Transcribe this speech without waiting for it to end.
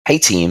Hey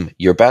team,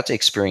 you're about to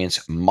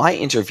experience my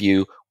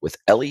interview with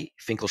Ellie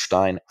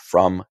Finkelstein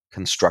from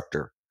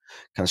Constructor.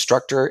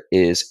 Constructor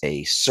is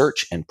a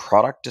search and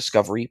product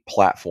discovery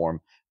platform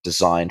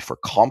designed for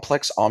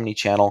complex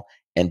omnichannel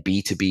and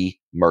B2B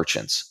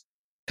merchants.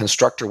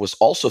 Constructor was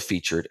also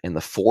featured in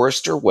the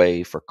Forrester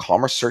Wave for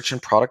Commerce Search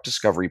and Product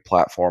Discovery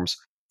platforms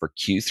for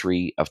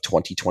Q3 of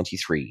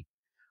 2023.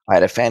 I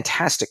had a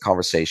fantastic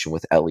conversation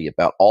with Ellie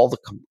about all the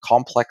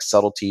complex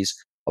subtleties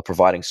of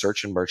providing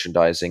search and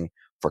merchandising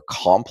for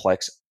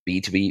complex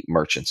B2B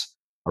merchants.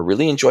 I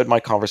really enjoyed my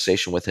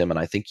conversation with him, and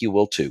I think you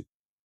will too.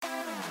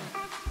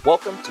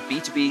 Welcome to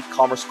B2B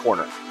Commerce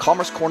Corner.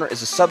 Commerce Corner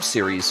is a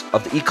sub-series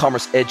of the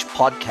E-commerce Edge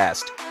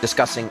podcast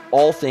discussing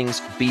all things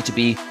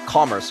B2B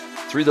commerce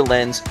through the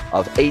lens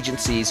of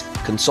agencies,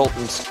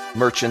 consultants,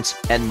 merchants,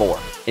 and more.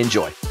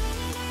 Enjoy.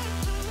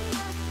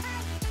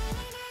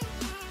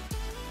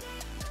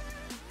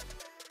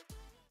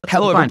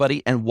 Hello,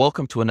 everybody, and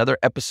welcome to another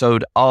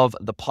episode of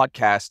the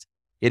podcast.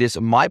 It is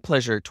my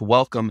pleasure to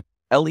welcome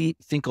Ellie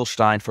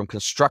Finkelstein from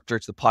Constructor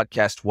to the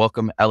podcast.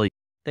 Welcome, Ellie.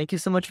 Thank you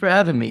so much for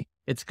having me.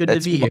 It's good to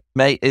be here.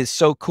 Mate, it's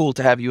so cool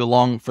to have you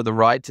along for the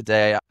ride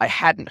today. I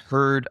hadn't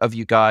heard of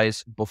you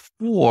guys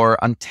before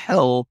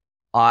until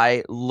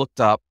I looked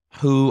up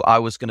who I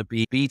was going to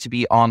be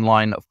B2B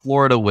Online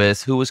Florida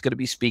with, who was going to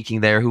be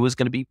speaking there, who was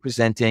going to be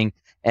presenting.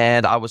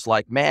 And I was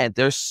like, man,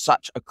 there's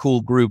such a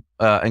cool group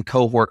and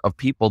cohort of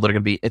people that are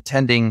going to be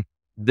attending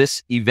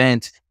this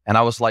event. And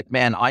I was like,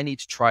 man, I need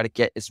to try to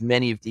get as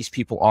many of these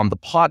people on the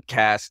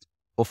podcast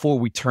before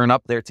we turn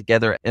up there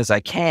together as I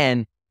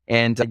can.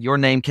 And your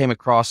name came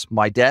across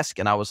my desk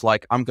and I was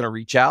like, I'm going to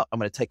reach out. I'm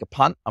going to take a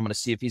punt. I'm going to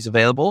see if he's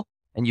available.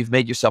 And you've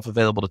made yourself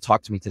available to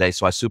talk to me today.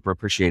 So I super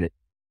appreciate it.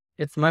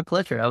 It's my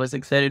pleasure. I was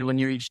excited when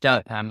you reached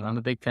out. I'm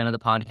a big fan of the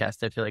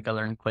podcast. I feel like I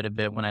learned quite a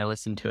bit when I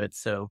listened to it.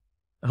 So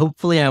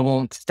hopefully I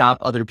won't stop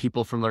other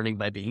people from learning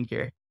by being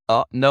here.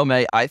 No,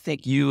 mate, I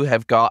think you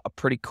have got a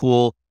pretty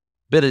cool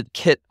bit of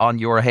kit on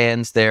your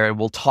hands there, and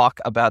we'll talk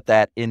about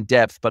that in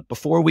depth. But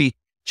before we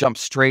jump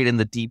straight in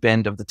the deep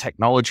end of the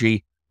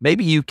technology,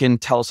 maybe you can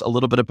tell us a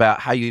little bit about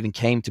how you even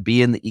came to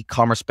be in the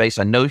e-commerce space.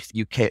 I know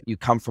you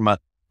come from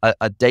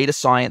a data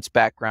science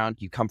background,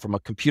 you come from a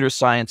computer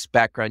science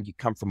background, you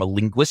come from a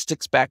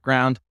linguistics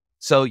background.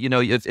 So,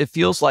 it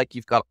feels like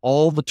you've got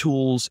all the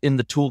tools in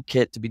the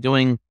toolkit to be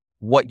doing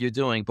what you're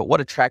doing, but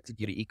what attracted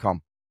you to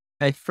e-com?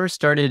 I first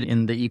started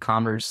in the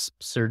e-commerce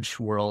search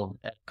world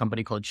at a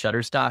company called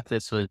Shutterstock.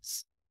 This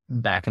was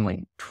back in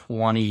like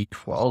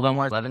 2012,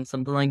 11,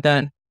 something like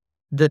that.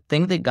 The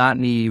thing that got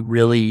me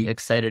really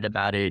excited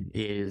about it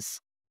is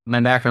my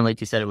background,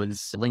 like you said, it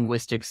was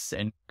linguistics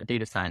and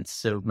data science.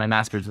 So my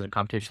master's was in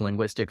computational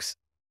linguistics.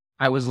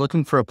 I was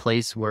looking for a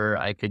place where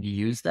I could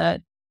use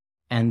that.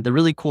 And the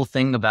really cool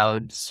thing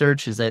about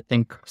search is I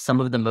think some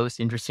of the most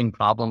interesting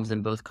problems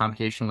in both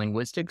computational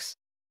linguistics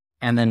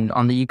and then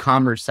on the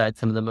e-commerce side,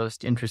 some of the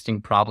most interesting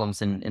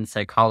problems in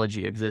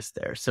psychology exist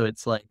there. So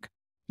it's like,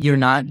 you're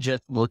not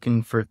just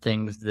looking for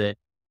things that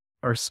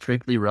are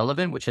strictly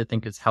relevant, which I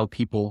think is how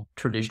people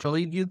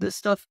traditionally view this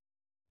stuff.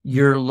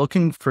 You're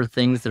looking for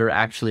things that are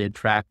actually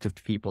attractive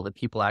to people, that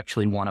people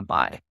actually want to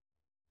buy.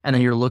 And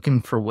then you're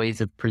looking for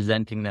ways of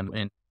presenting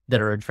them that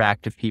are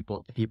attractive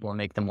to people and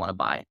make them want to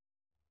buy.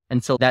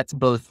 And so that's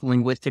both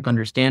linguistic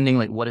understanding,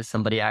 like what does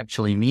somebody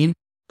actually mean,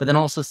 but then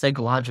also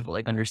psychological,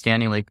 like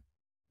understanding, like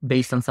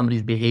based on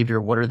somebody's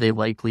behavior, what are they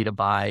likely to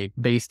buy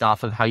based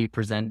off of how you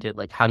present it?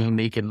 Like, how do you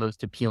make it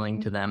most appealing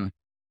to them?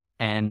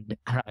 And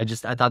I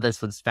thought this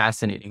was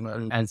fascinating.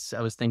 As I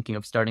was thinking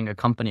of starting a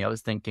company, I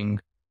was thinking,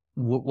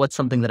 what's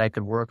something that I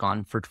could work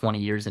on for 20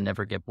 years and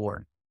never get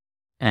bored?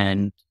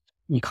 And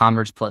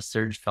e-commerce plus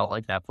search felt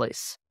like that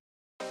place.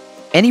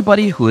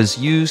 Anybody who has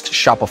used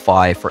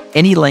Shopify for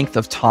any length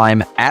of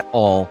time at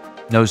all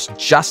knows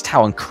just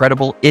how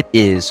incredible it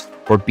is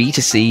for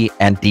B2C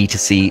and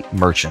D2C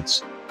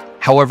merchants.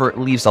 However, it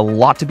leaves a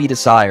lot to be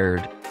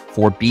desired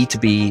for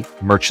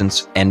B2B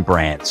merchants and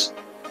brands.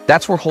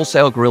 That's where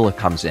Wholesale Gorilla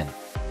comes in.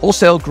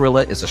 Wholesale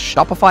Gorilla is a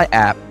Shopify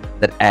app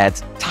that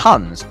adds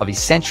tons of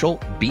essential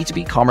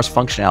B2B commerce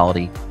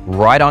functionality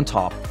right on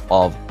top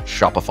of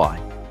Shopify.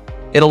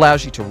 It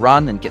allows you to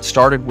run and get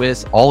started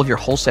with all of your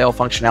wholesale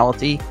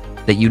functionality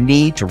that you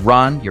need to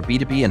run your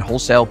B2B and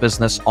wholesale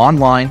business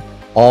online,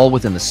 all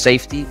within the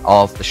safety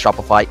of the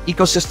Shopify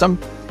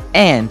ecosystem.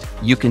 And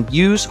you can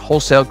use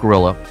Wholesale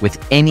Gorilla with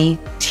any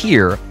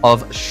tier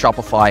of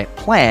Shopify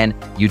plan.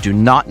 You do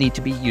not need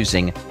to be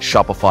using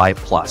Shopify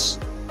Plus.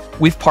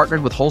 We've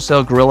partnered with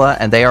Wholesale Gorilla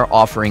and they are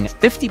offering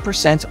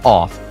 50%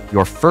 off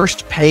your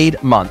first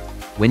paid month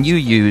when you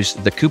use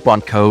the coupon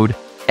code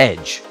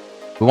EDGE.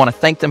 We want to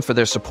thank them for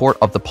their support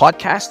of the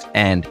podcast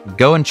and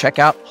go and check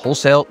out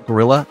Wholesale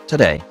Gorilla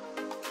today.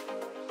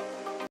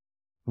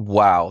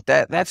 Wow,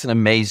 that's an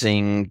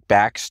amazing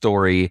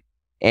backstory.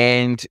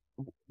 And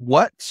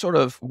what sort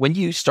of, when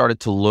you started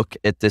to look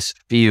at this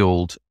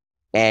field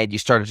and you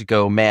started to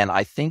go, man,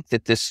 I think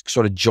that this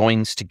sort of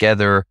joins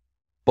together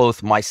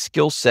both my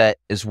skill set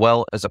as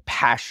well as a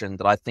passion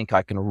that I think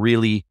I can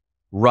really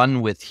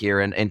run with here.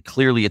 And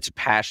clearly it's a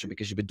passion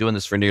because you've been doing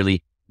this for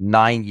nearly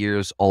 9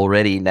 years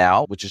already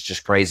now, which is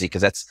just crazy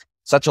because that's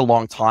such a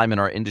long time in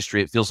our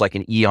industry. It feels like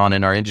an eon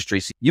in our industry.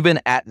 So you've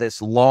been at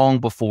this long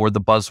before the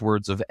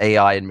buzzwords of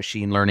AI and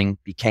machine learning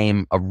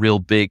became a real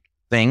big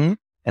thing,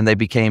 and they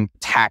became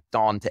tacked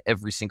on to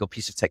every single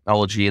piece of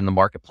technology in the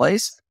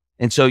marketplace.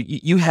 And so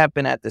you have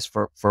been at this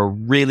for a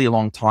really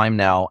long time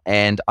now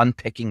and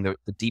unpicking the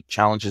deep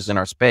challenges in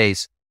our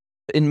space.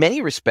 In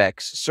many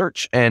respects,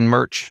 search and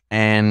merch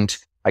and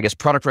I guess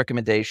product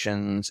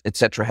recommendations, et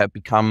cetera, have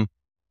become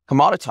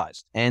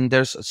commoditized. And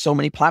there's so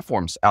many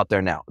platforms out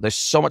there now. There's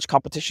so much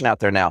competition out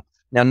there now.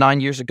 Now,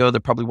 9 years ago, there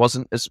probably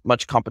wasn't as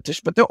much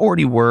competition, but there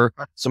already were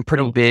some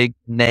pretty big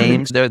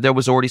names. There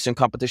was already some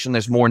competition.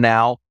 There's more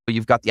now.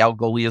 You've got the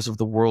Algolias of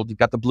the world. You've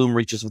got the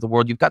Bloomreaches of the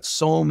world. You've got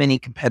so many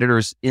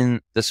competitors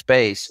in the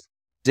space.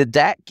 Did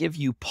that give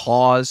you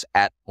pause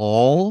at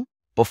all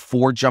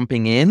before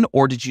jumping in?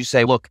 Or did you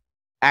say, look,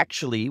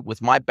 actually, with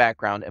my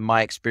background and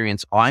my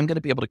experience, I'm going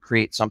to be able to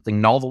create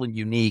something novel and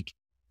unique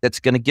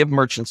that's going to give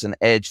merchants an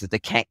edge that they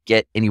can't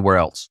get anywhere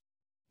else?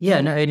 Yeah,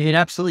 no, it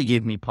absolutely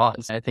gave me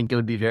pause. I think it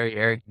would be very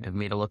arrogant of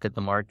me to look at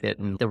the market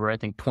and there were, I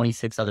think,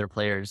 26 other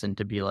players and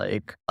to be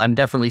like, I'm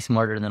definitely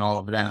smarter than all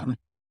of them.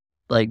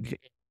 Like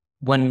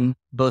when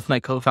both my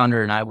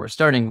co-founder and I were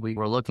starting, we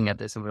were looking at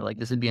this and we were like,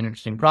 this would be an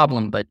interesting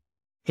problem, but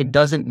it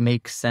doesn't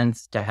make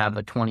sense to have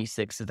a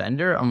 26th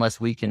vendor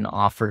unless we can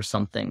offer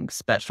something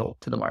special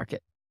to the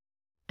market.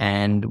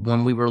 And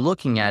when we were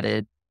looking at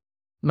it,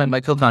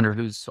 my co-founder,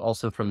 who's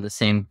also from the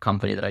same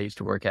company that I used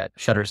to work at,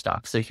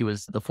 Shutterstock, so he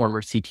was the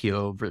former CTO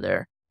over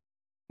there.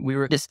 We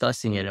were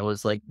discussing it. It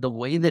was like the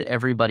way that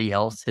everybody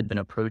else had been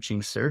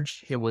approaching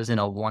search, it was in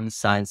a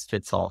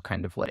one-size-fits-all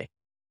kind of way.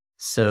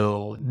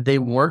 So they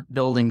weren't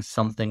building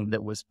something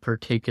that was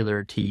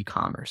particular to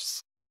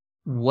e-commerce.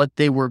 What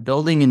they were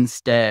building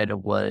instead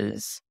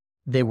was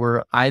they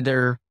were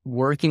either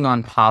working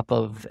on top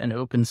of an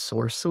open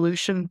source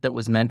solution that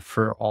was meant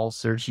for all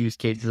search use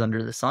cases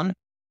under the sun,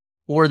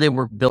 or they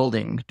were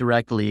building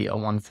directly a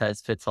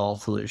one-size-fits-all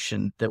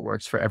solution that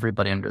works for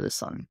everybody under the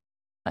sun.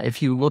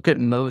 If you look at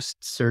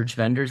most search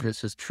vendors,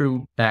 this was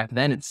true back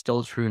then, it's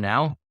still true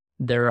now.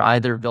 They're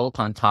either built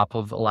on top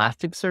of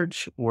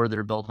Elasticsearch or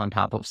they're built on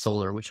top of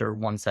Solar, which are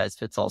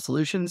one-size-fits-all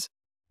solutions.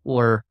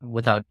 Or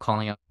without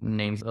calling out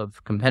names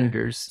of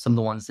competitors, some of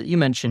the ones that you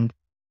mentioned,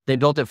 they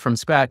built it from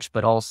scratch,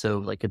 but also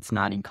like it's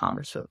not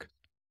e-commerce focused.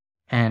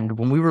 And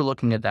when we were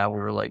looking at that, we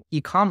were like,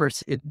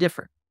 e-commerce is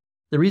different.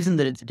 The reason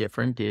that it's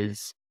different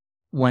is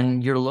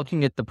when you're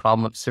looking at the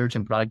problem of search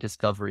and product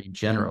discovery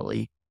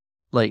generally,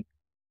 like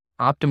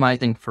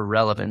optimizing for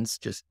relevance,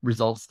 just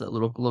results that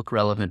look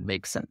relevant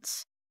make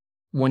sense.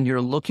 When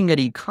you're looking at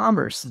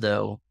e-commerce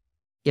though,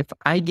 if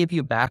I give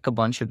you back a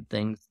bunch of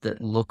things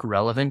that look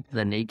relevant to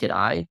the naked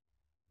eye,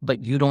 but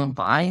you don't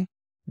buy,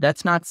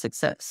 that's not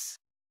success.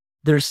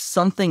 There's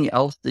something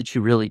else that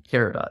you really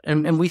care about.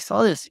 And we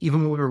saw this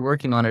even when we were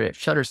working on it at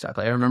Shutterstock.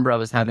 Like, I remember I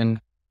was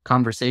having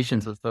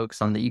conversations with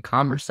folks on the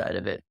e-commerce side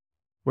of it,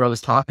 where I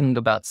was talking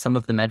about some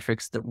of the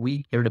metrics that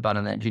we cared about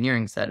on the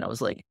engineering side. And I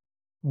was like,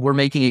 we're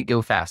making it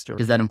go faster.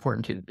 Is that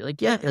important to you? Be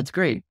like, yeah, that's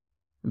great.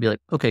 And be like,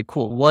 okay,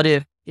 cool. What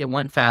if it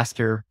went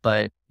faster,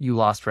 but you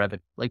lost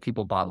revenue? Like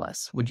people bought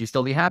less. Would you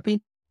still be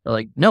happy? They're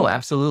like, no,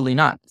 absolutely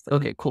not. It's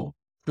like, okay, cool.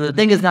 So the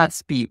thing is not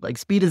speed. Like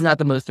speed is not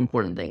the most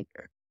important thing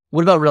here.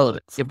 What about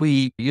relevance? If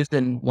we used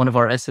in one of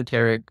our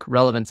esoteric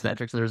relevance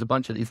metrics, there's a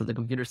bunch of these on the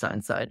computer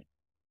science side.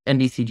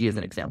 NDCG as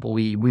an example,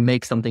 we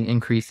make something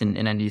increase in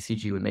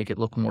NDCG, would make it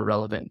look more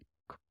relevant.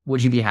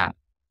 Would you be happy?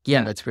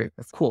 Yeah, that's great.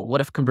 That's cool.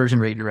 What if conversion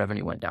rate and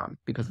revenue went down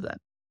because of that?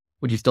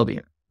 Would you still be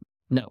here?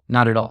 No,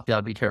 not at all. That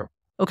would be terrible.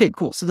 Okay,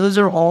 cool. So those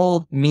are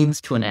all means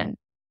to an end.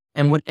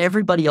 And what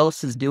everybody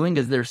else is doing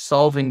is they're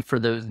solving for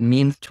those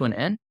means to an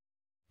end.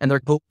 And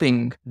they're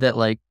hoping that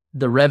like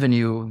the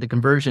revenue, the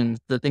conversions,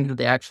 the things that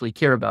they actually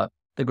care about,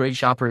 the great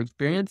shopper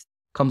experience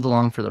comes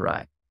along for the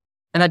ride.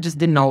 And that just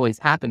didn't always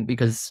happen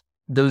because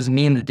those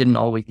means didn't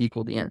always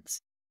equal the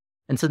ends.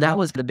 And so that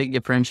was the big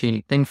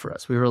differentiating thing for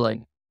us. We were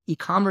like,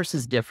 e-commerce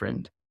is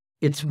different.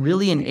 It's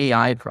really an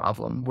AI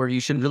problem where you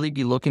should really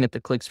be looking at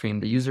the click stream,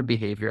 the user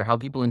behavior, how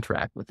people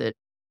interact with it.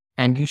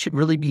 And you should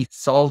really be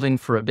solving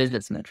for a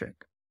business metric.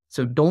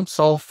 So don't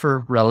solve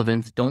for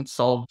relevance. Don't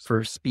solve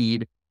for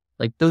speed.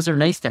 Like those are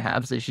nice to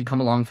have. They should come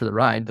along for the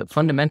ride. But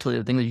fundamentally,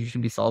 the thing that you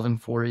should be solving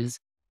for is,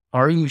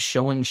 are you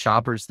showing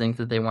shoppers things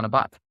that they want to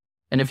buy?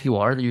 And if you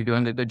are, then you're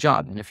doing a good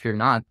job. And if you're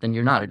not, then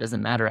you're not. It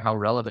doesn't matter how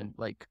relevant,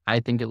 like I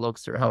think it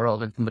looks or how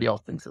relevant somebody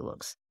else thinks it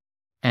looks.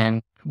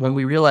 And when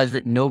we realized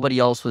that nobody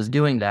else was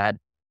doing that,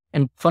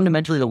 and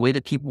fundamentally the way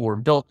that people were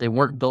built, they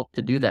weren't built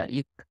to do that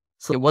either.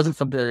 So it wasn't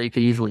something that they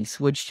could easily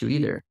switch to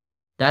either.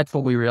 That's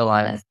what we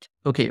realized.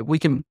 Okay, if we've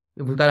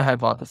got a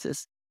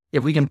hypothesis,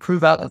 if we can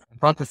prove out the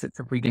hypothesis,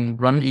 if we can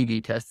run A/B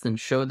tests and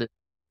show that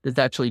this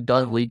actually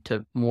does lead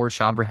to more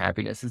shopper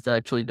happiness, this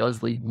actually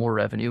does lead more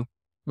revenue,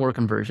 more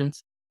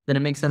conversions, then it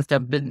makes sense to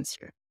have business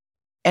here.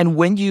 And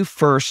when you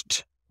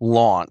first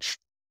launched,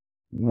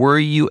 were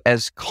you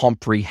as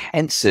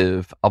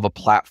comprehensive of a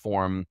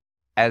platform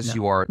as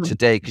you are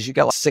today, because you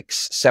got like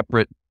 6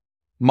 separate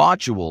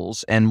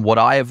modules. And what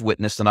I have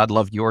witnessed, and I'd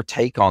love your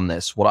take on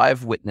this, what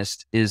I've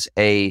witnessed is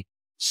a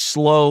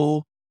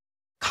slow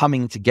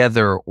coming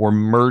together or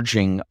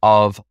merging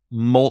of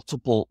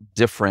multiple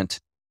different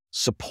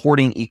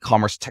supporting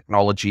e-commerce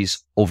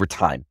technologies over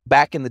time.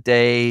 Back in the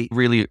day,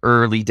 really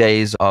early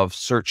days of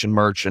search and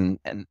merge, and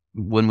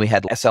when we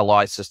had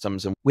SLI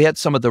systems, and we had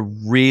some of the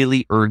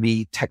really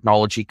early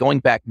technology going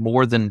back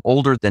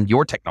older than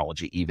your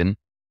technology even,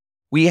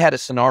 we had a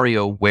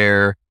scenario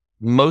where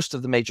most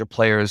of the major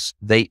players,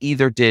 they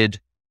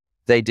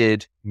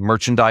did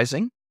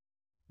merchandising,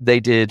 they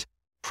did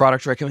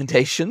product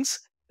recommendations,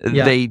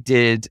 they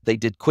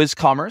did quiz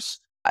commerce,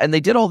 and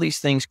they did all these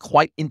things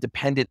quite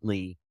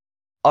independently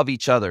of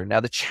each other. Now,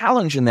 the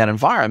challenge in that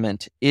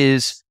environment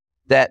is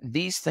that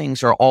these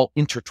things are all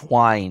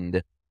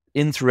intertwined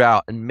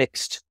throughout and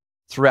mixed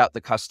throughout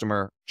the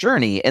customer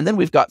journey. And then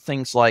we've got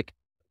things like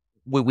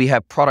we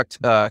have product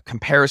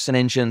comparison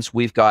engines,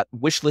 we've got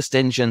wish list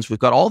engines, we've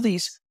got all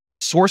these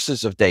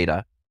sources of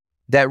data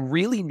that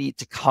really need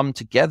to come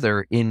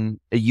together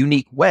in a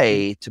unique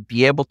way to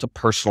be able to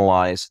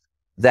personalize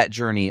that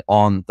journey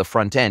on the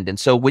front end. And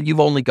so when you've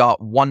only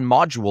got one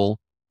module,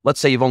 let's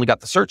say you've only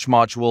got the search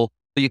module,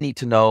 you need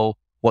to know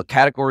what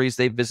categories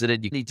they've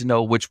visited. You need to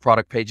know which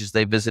product pages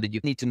they visited.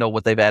 You need to know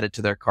what they've added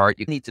to their cart.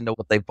 You need to know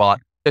what they've bought.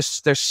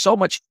 There's so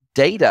much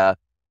data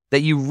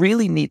that you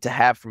really need to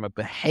have from a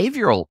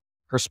behavioral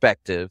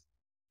perspective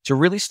to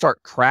really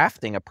start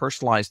crafting a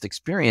personalized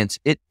experience.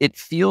 It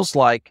feels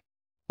like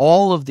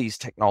all of these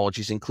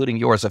technologies, including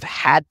yours, have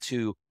had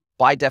to,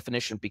 by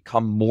definition,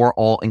 become more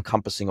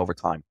all-encompassing over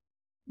time.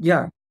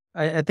 Yeah,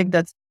 I think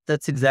that's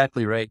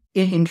exactly right.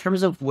 In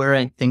terms of where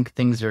I think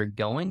things are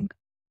going,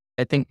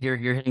 I think you're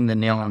hitting the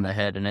nail on the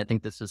head, and I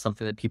think this is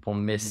something that people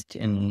missed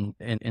in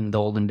the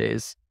olden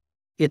days.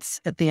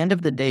 It's at the end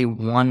of the day,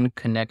 one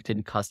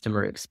connected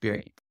customer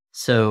experience.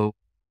 So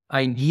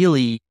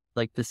ideally,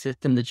 like the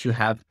system that you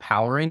have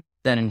powering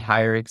that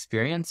entire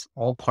experience,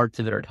 all parts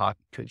of it are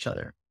talking to each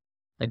other.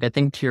 Like I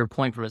think to your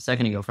point from a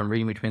second ago, from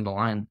reading between the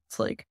lines, it's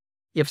like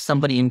if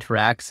somebody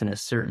interacts in a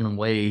certain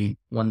way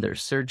when they're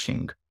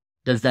searching,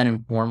 does that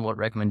inform what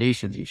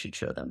recommendations you should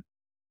show them?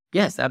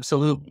 Yes,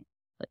 absolutely.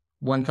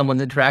 When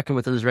someone's interacting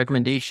with those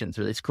recommendations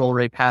or they scroll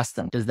right past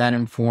them, does that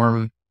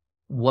inform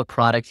what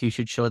products you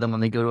should show them when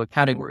they go to a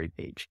category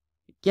page?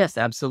 Yes,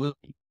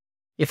 absolutely.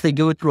 If they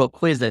go through a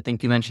quiz, I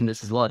think you mentioned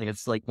this as well. I think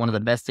it's like one of the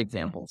best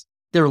examples.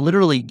 They're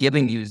literally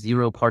giving you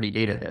zero-party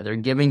data there.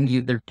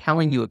 They're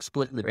telling you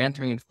explicitly, they're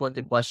answering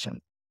explicit questions.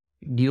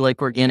 Do you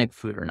like organic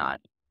food or not?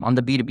 On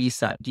the B2B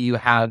side, do you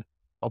have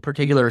a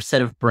particular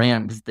set of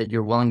brands that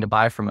you're willing to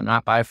buy from and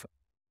not buy from?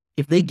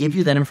 If they give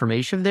you that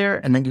information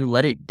there and then you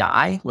let it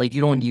die, like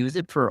you don't use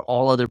it for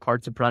all other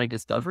parts of product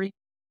discovery,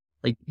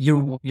 like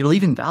you're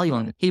leaving value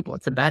on the table.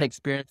 It's a bad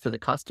experience for the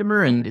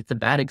customer and it's a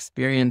bad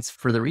experience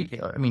for the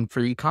retailer. I mean,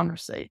 for the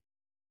e-commerce site.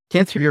 To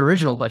answer your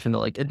original question though,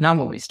 like it's not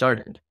when we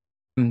started.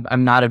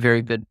 I'm not a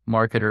very good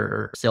marketer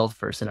or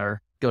salesperson.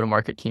 Our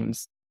go-to-market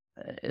teams,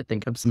 I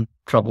think, have some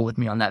trouble with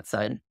me on that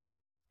side.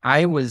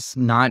 I was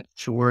not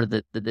sure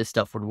that this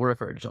stuff would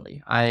work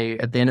originally.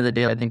 At the end of the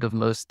day, I think of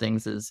most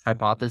things as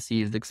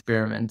hypotheses,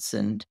 experiments,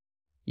 and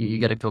you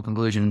get to a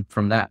conclusion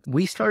from that.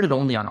 We started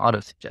only on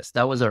auto-suggest.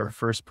 That was our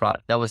first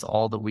product. That was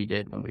all that we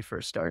did when we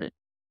first started.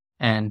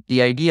 And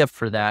the idea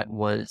for that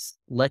was,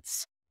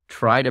 let's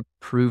try to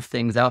prove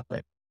things out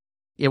there.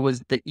 It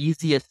was the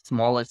easiest,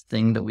 smallest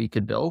thing that we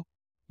could build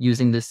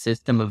using this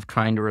system of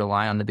trying to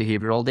rely on the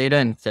behavioral data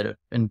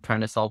and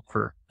trying to solve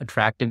for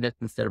attractiveness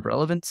instead of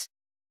relevance.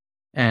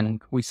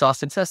 And we saw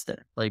success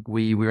there. Like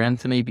we ran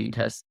some A/B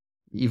tests,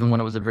 even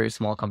when it was a very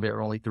small company, there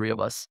were only 3 of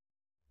us.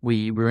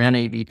 We ran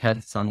A/B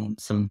tests on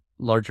some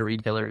larger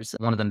retailers.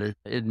 One of them,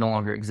 it no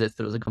longer exists.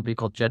 There was a company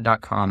called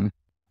Jed.com,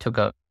 took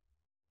a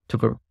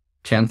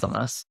chance on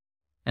us.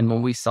 And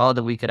when we saw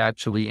that we could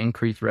actually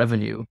increase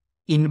revenue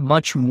in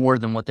much more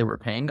than what they were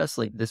paying us,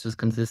 like this was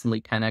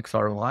consistently 10x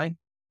ROI,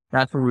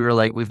 that's where we were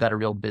like, we've got a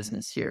real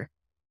business here.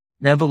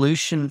 The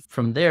evolution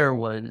from there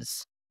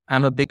was,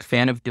 I'm a big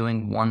fan of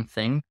doing one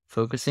thing,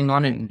 focusing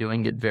on it and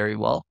doing it very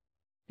well.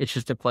 It's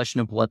just a question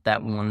of what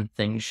that one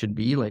thing should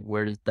be. Like,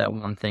 where does that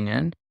one thing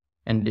end?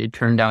 And it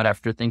turned out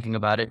after thinking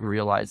about it and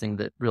realizing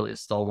that really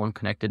it's all one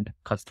connected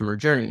customer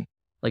journey.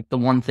 Like the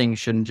one thing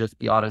shouldn't just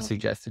be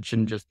auto-suggest. It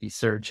shouldn't just be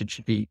search. It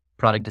should be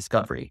product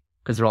discovery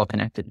because they're all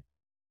connected.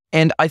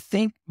 And I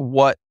think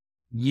what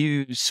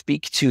you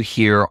speak to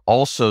here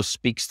also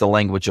speaks the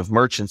language of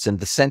merchants in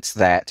the sense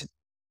that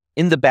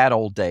in the bad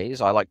old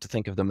days, I like to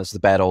think of them as the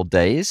bad old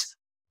days,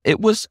 it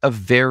was a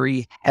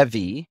very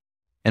heavy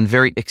and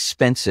very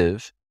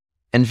expensive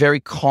and very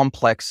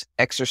complex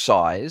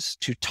exercise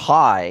to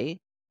tie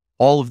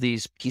all of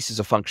these pieces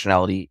of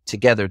functionality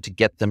together to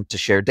get them to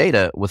share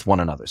data with one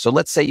another. So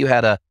let's say you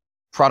had a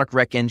product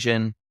rec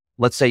engine.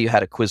 Let's say you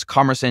had a quiz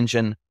commerce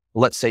engine.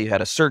 Let's say you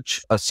had a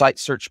site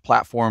search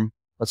platform.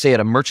 Let's say you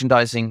had a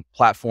merchandising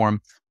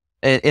platform.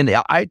 And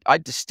I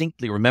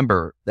distinctly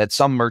remember that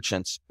some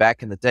merchants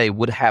back in the day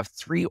would have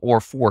 3 or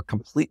 4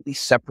 completely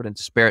separate and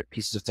disparate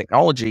pieces of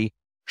technology.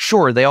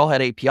 Sure, they all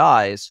had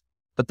APIs,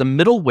 but the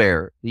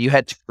middleware that you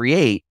had to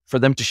create for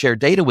them to share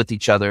data with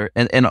each other,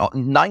 and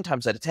 9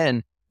 times out of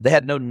 10, they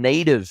had no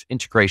native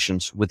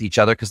integrations with each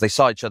other because they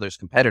saw each other as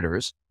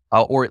competitors,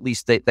 or at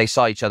least they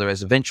saw each other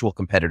as eventual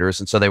competitors.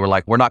 And so they were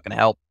like, we're not going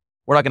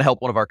to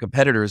help one of our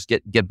competitors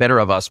get better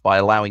of us by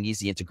allowing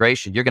easy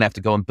integration. You're going to have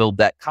to go and build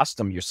that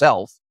custom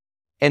yourself.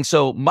 And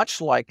so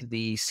much like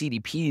the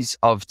CDPs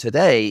of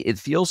today, it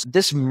feels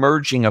this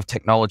merging of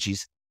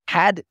technologies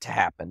had to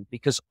happen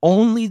because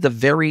only the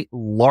very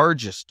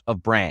largest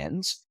of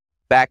brands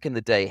back in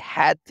the day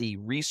had the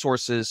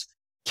resources,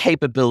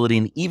 capability,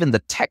 and even the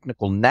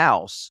technical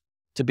nous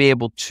to be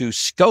able to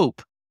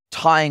scope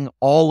tying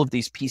all of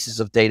these pieces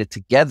of data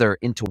together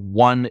into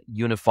one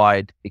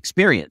unified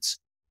experience.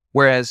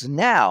 Whereas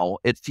now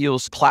it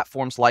feels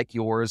platforms like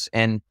yours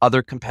and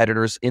other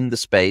competitors in the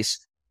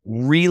space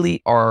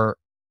really are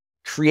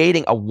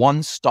creating a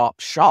one-stop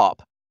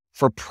shop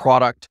for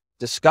product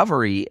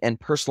discovery and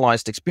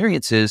personalized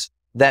experiences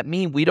that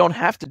mean we don't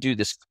have to do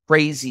this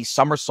crazy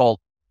somersault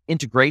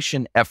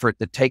integration effort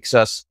that takes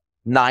us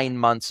 9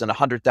 months and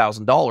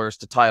 $100,000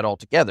 to tie it all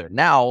together.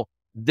 Now,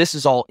 this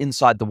is all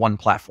inside the one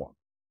platform.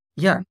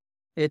 Yeah,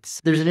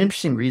 there's an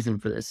interesting reason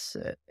for this,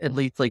 at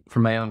least like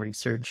from my own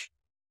research.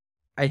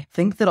 I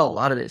think that a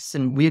lot of this,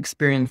 and we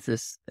experienced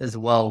this as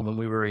well when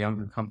we were a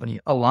younger company,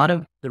 a lot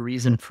of the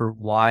reason for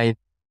why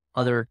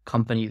other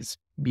companies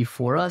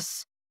before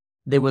us,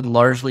 they would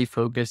largely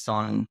focus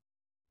on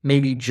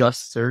maybe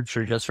just search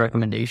or just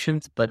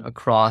recommendations, but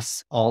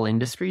across all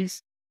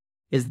industries,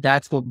 is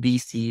that's what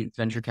VC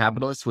venture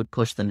capitalists would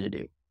push them to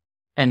do.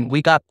 And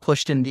we got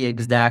pushed in the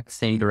exact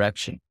same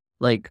direction.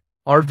 Like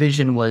our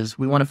vision was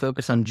we want to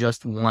focus on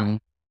just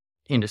one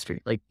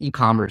industry, like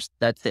e-commerce.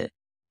 That's it.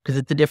 Because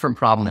it's a different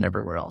problem than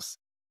everywhere else.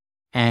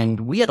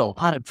 And we had a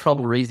lot of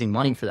trouble raising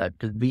money for that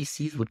because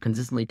VCs would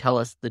consistently tell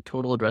us the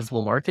total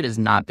addressable market is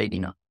not big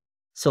enough.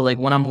 So like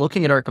when I'm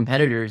looking at our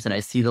competitors and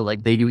I see that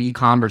like they do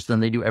e-commerce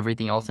and they do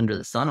everything else under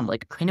the sun, I'm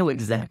like, I know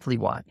exactly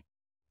why.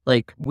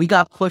 Like we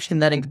got pushed in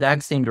that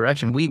exact same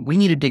direction. We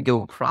needed to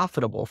go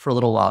profitable for a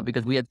little while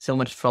because we had so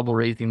much trouble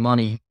raising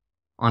money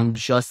on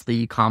just the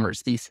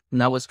e-commerce thesis. And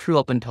that was true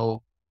up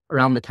until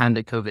around the time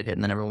that COVID hit.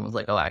 And then everyone was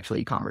like, oh, actually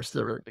e-commerce is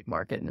a really big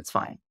market and it's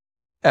fine.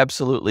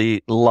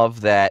 Absolutely love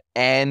that.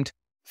 And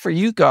for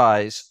you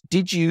guys,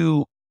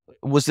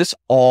 was this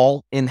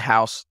all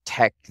in-house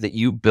tech that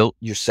you built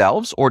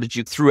yourselves, or did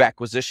you, through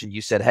acquisition, you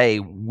said, hey,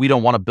 we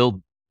don't want to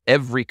build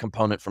every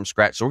component from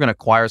scratch, so we're going to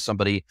acquire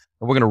somebody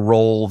and we're going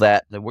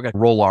to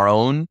roll our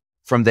own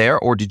from there?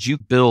 Or did you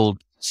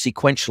build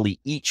sequentially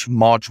each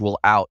module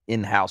out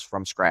in-house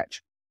from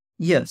scratch?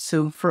 Yeah.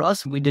 So for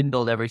us, we didn't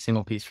build every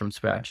single piece from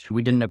scratch.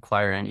 We didn't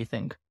acquire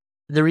anything.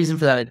 The reason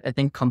for that, I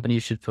think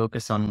companies should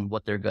focus on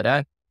what they're good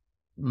at.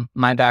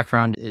 My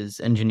background is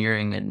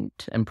engineering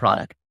and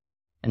product.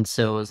 And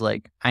so it was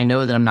like, I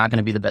know that I'm not going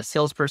to be the best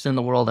salesperson in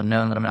the world. I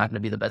know that I'm not going to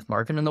be the best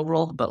marketer in the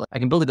world, but like, I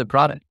can build a good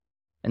product.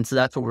 And so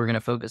that's what we're going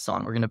to focus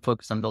on. We're going to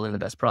focus on building the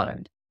best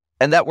product.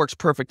 And that works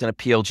perfect in a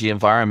PLG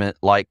environment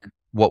like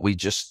what we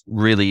just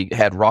really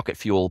had rocket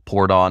fuel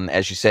poured on.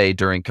 As you say,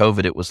 during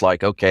COVID, it was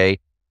like, okay,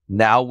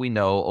 now we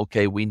know,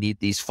 okay, we need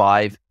these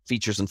 5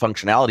 features and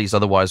functionalities.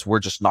 Otherwise, we're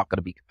just not going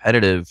to be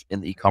competitive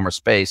in the e-commerce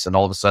space. And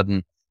all of a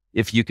sudden,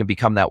 if you can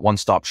become that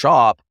one-stop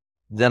shop,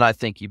 then I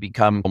think you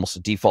become almost a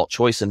default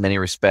choice in many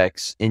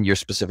respects in your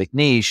specific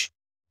niche.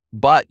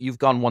 But you've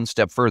gone one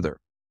step further.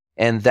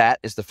 And that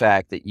is the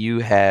fact that you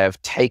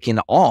have taken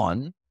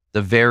on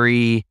the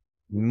very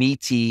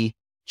meaty,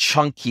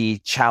 chunky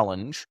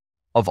challenge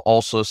of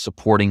also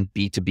supporting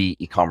B2B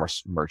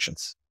e-commerce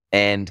merchants.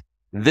 And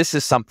this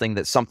is something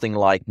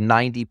like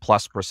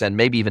 90+%,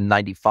 maybe even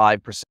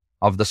 95%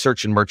 of the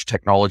search and merge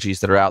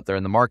technologies that are out there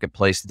in the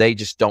marketplace, they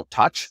just don't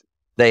touch.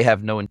 They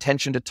have no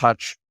intention to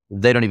touch.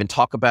 They don't even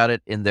talk about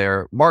it in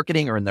their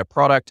marketing or in their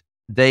product.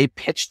 They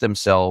pitch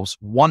themselves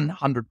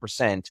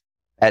 100%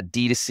 at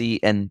D2C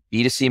and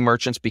B2C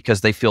merchants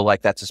because they feel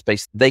like that's a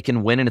space they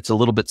can win and it's a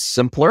little bit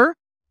simpler.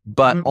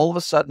 But all of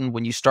a sudden,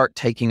 when you start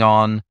taking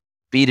on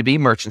B2B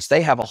merchants,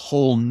 they have a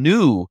whole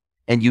new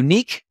and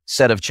unique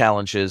set of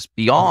challenges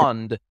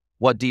beyond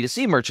what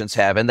D2C merchants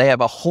have. And they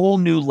have a whole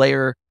new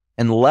layer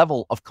and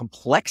level of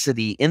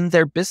complexity in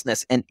their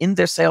business and in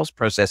their sales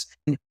process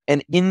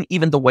and in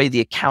even the way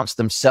the accounts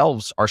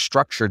themselves are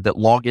structured that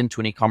log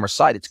into an e-commerce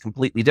site. It's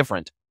completely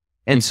different.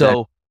 And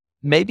Exactly. So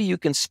maybe you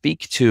can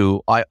speak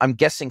to, I'm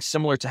guessing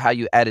similar to how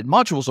you added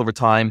modules over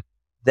time,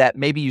 that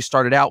maybe you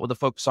started out with a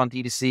focus on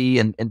D2C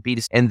and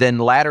B2C, and then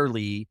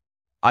latterly,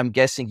 I'm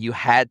guessing you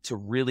had to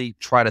really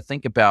try to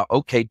think about,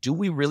 okay, do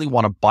we really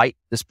want to bite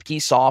this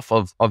piece off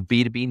of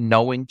B2B,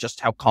 knowing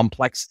just how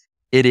complex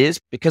it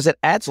is? Because it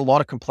adds a lot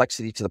of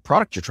complexity to the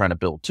product you're trying to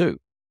build too.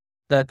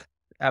 That's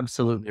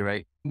absolutely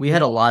right. We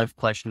had a lot of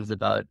questions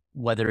about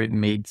whether it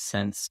made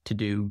sense to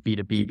do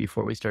B2B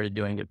before we started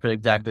doing it for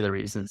exactly the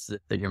reasons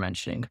that you're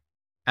mentioning.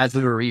 as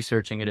we were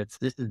researching it,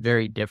 this is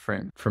very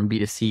different from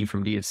B2C,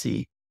 from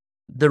D2C.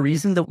 The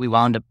reason that we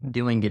wound up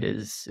doing it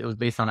is it was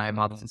based on a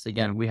hypothesis.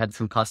 Again, we had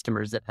some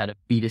customers that had a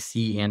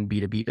B2C and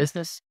B2B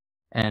business.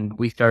 And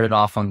we started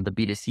off on the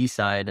B2C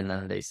side, and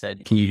then they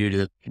said, can you do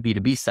the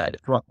B2B side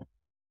as well?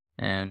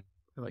 And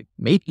we're like,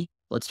 maybe,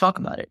 let's talk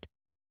about it.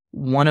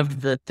 One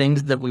of the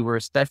things that we were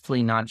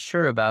especially not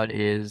sure about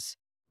is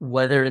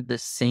whether the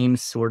same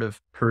sort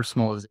of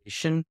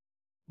personalization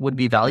would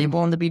be valuable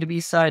on the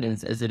B2B side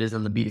as it is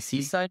on the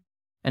B2C side,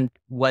 and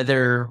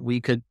whether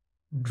we could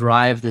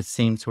drive the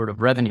same sort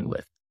of revenue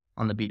lift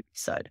on the B2B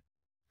side.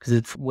 Because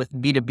it's with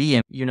B2B,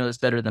 and you know this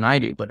better than I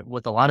do, but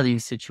with a lot of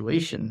these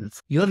situations,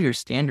 you have your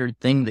standard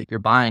thing that you're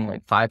buying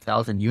like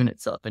 5,000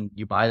 units of, and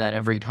you buy that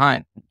every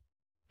time.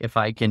 If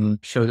I can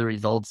show the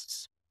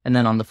results. And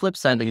then on the flip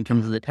side, like in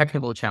terms of the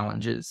technical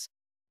challenges,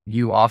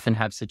 you often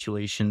have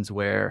situations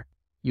where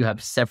you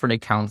have separate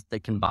accounts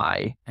that can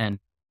buy and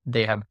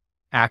they have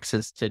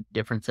access to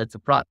different sets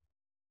of products.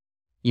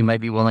 You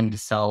might be willing to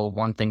sell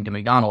one thing to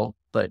McDonald's,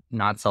 but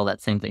not sell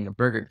that same thing to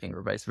Burger King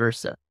or vice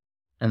versa.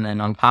 And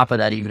then on top of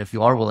that, even if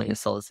you are willing to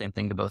sell the same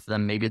thing to both of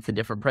them, maybe it's a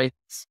different price.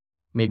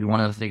 Maybe one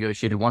of them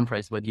negotiated one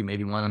price with you,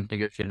 maybe one of them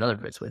negotiated another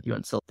price with you.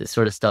 And so this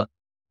sort of stuff,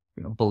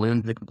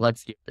 balloons the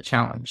complexity of the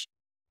challenge.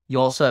 You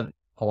also have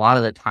a lot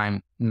of the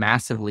time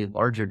massively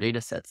larger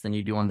data sets than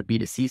you do on the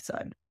B2C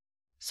side.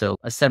 So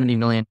a 70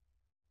 million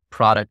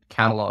product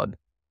catalog,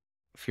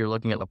 if you're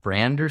looking at a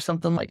brand or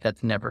something, like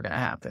that's never going to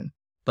happen.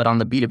 But on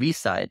the B2B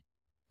side,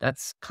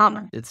 that's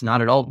common. It's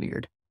not at all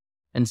weird.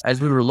 And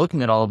as we were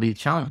looking at all of these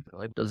challenges,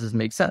 like, does this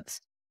make sense?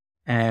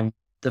 And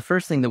the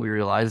first thing that we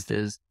realized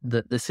is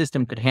that the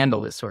system could handle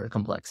this sort of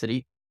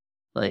complexity.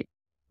 Like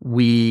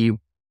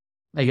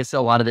I guess a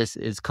lot of this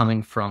is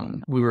coming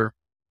from, we were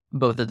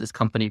both at this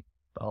company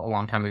a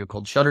long time ago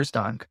called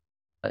Shutterstock.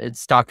 It's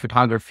stock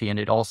photography, and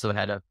it also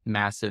had a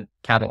massive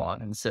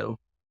catalog. And so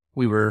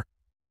we were,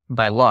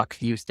 by luck,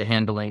 used to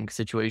handling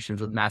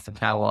situations with massive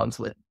catalogs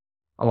with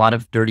a lot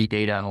of dirty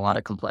data and a lot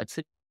of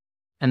complexity.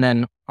 And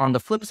then on the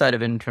flip side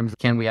of it, in terms of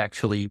can we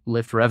actually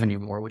lift revenue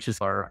more, which is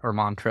our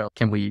mantra,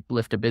 can we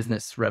lift a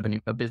business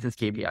revenue, a business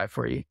KPI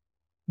for you?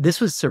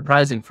 This was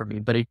surprising for me,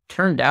 but it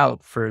turned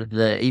out for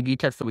the A/B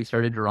tests that we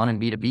started to run in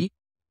B2B,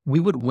 we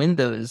would win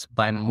those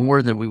by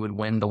more than we would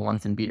win the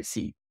ones in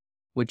B2C,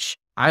 which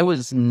I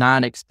was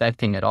not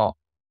expecting at all.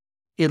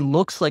 It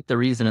looks like the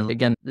reason, and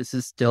again, this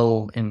is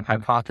still in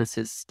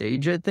hypothesis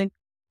stage, I think.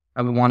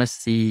 I would want to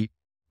see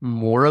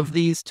more of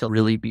these to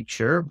really be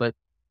sure, but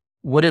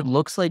what it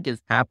looks like is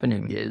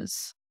happening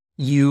is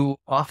you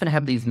often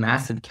have these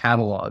massive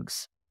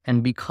catalogs,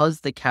 and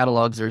because the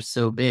catalogs are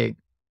so big,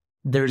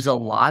 there's a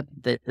lot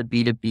that the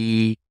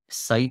B2B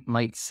site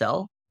might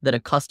sell that a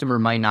customer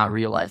might not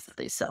realize that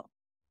they sell.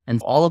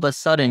 And all of a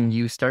sudden,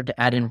 you start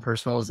to add in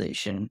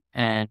personalization,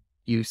 and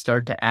you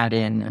start to add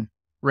in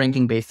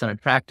ranking based on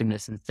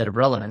attractiveness instead of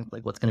relevance,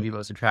 like what's going to be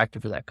most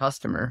attractive for that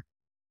customer.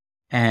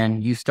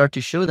 And you start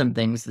to show them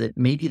things that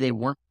maybe they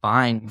weren't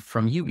buying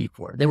from you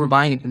before. They were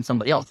buying it from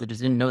somebody else. They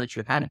just didn't know that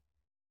you had it.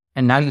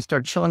 And now you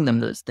start showing them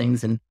those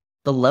things, and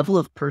the level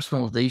of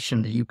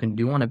personalization that you can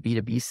do on a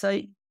B2B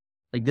site,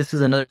 like this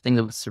is another thing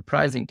that was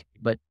surprising to me,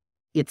 but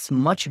it's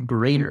much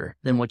greater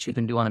than what you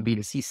can do on a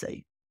B2C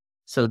site.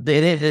 So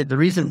the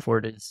reason for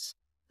it is,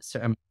 so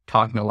I'm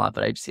talking a lot,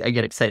 but I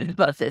get excited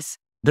about this.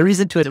 The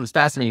reason to it was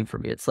fascinating for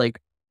me. It's like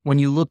when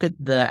you look at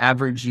the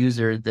average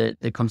user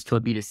that comes to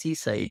a B2C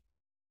site,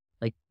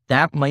 like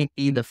that might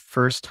be the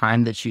first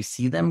time that you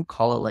see them,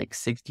 call it like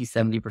 60,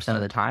 70%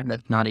 of the time.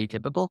 That's not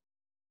atypical.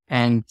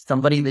 And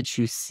somebody that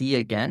you see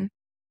again,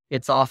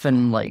 it's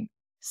often like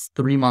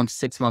 3 months,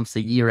 6 months,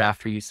 a year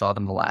after you saw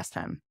them the last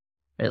time.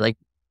 Right? Like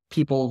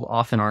people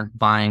often aren't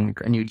buying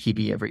a new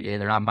TV every day.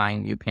 They're not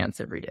buying new pants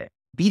every day.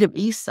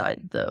 B2B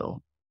side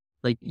though,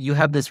 like you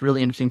have this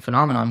really interesting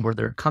phenomenon where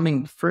they're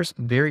coming first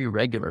very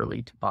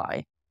regularly to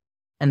buy.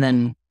 And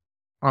then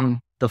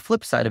on the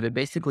flip side of it,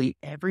 basically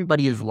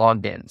everybody is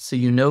logged in. So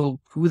you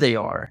know who they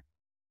are.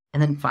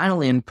 And then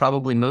finally, and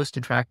probably most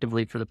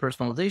attractively for the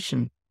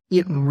personalization,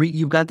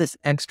 you've got this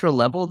extra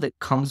level that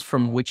comes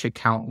from which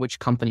account, which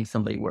company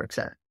somebody works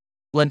at.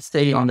 Let's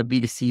say on the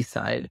B2C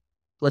side,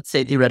 let's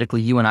say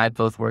theoretically you and I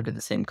both work at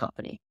the same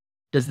company.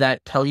 Does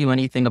that tell you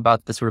anything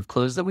about the sort of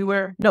clothes that we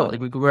wear? No, like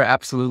we wear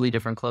absolutely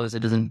different clothes. It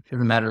doesn't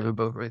matter if we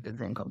both work at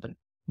the same company.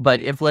 But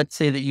if let's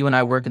say that you and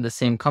I work at the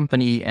same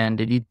company and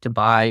I need to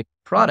buy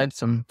products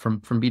from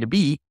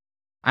B2B,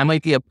 I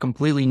might be a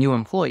completely new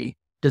employee.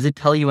 Does it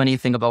tell you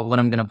anything about what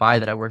I'm going to buy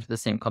that I work at the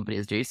same company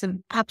as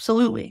Jason?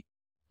 Absolutely.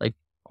 Like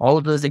all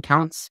of those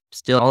accounts,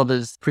 still all of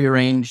those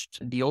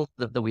prearranged deals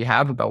that we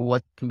have about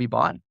what can be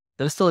bought,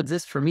 those still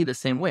exist for me the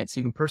same way. So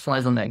you can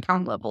personalize on the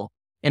account level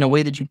in a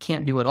way that you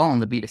can't do at all on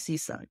the B2C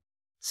side.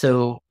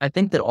 So I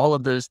think that all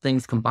of those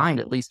things combined,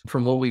 at least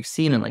from what we've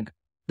seen, and like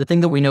the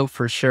thing that we know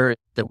for sure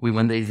that we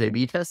win these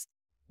A/B tests,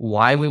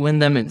 why we win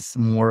them is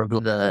more of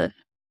the,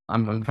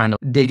 I'm trying to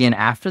dig in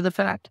after the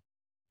fact,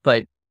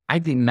 but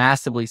I'd be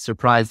massively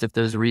surprised if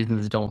those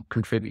reasons don't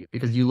contribute,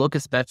 because you look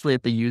especially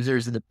at the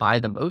users that buy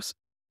the most,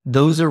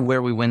 those are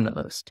where we win the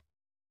most.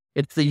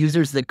 It's the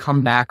users that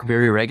come back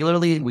very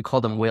regularly. We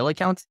call them whale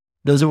accounts.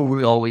 Those are where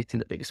we always see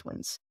the biggest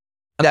wins.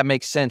 That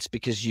makes sense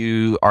because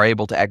you are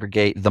able to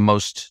aggregate the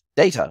most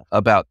data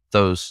about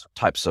those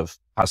types of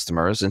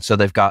customers. And so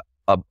they've got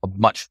a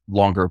much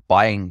longer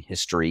buying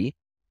history,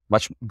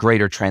 much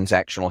greater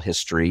transactional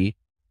history.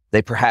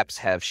 They perhaps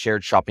have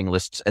shared shopping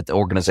lists at the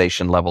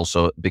organization level.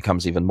 So it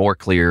becomes even more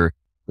clear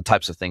the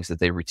types of things that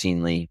they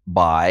routinely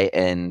buy.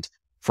 And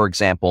for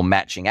example,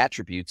 matching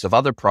attributes of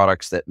other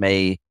products that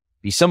may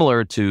be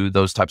similar to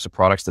those types of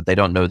products that they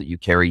don't know that you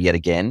carry yet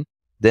again,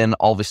 then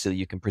obviously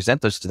you can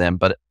present those to them.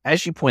 But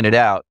as you pointed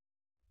out,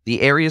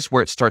 the areas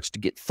where it starts to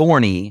get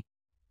thorny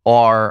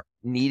are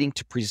needing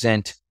to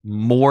present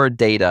more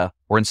data,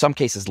 or in some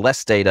cases,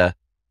 less data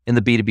in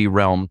the B2B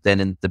realm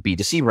than in the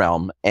B2C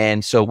realm.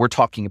 And so we're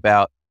talking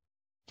about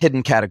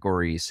hidden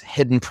categories,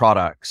 hidden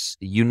products,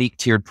 unique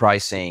tiered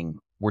pricing.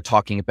 We're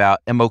talking about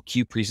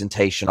MOQ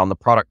presentation on the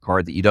product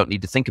card that you don't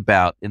need to think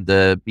about in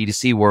the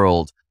B2C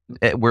world.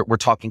 We're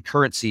talking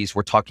currencies,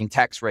 we're talking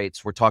tax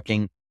rates, we're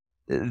talking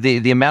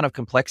the amount of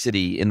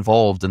complexity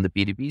involved in the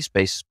B2B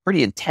space is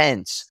pretty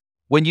intense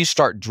when you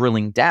start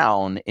drilling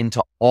down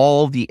into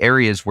all the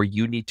areas where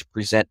you need to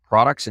present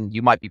products. And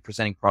you might be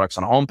presenting products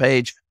on a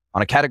homepage,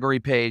 on a category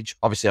page,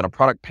 obviously on a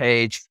product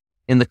page,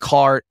 in the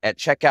cart, at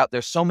checkout.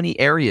 There's so many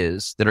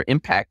areas that are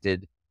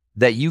impacted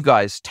that you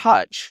guys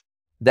touch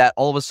that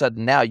all of a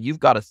sudden now you've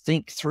got to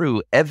think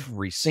through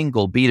every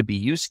single B2B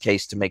use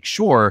case to make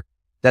sure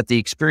that the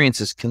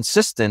experience is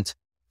consistent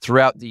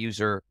throughout the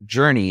user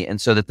journey, and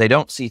so that they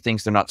don't see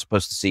things they're not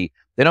supposed to see.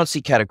 They don't see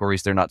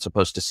categories they're not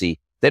supposed to see.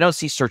 They don't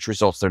see search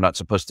results they're not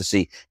supposed to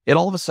see. It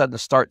all of a sudden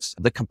starts,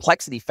 the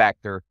complexity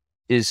factor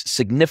is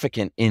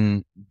significant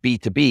in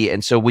B2B.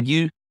 And so when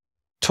you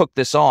took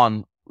this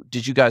on,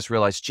 did you guys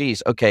realize,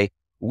 geez, okay,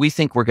 we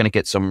think we're going to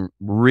get some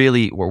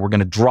really, or we're going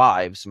to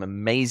drive some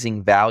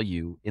amazing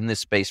value in this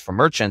space for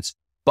merchants,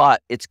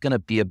 but it's going to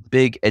be a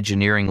big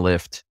engineering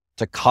lift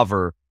to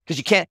cover,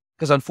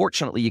 because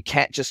unfortunately you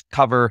can't just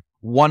cover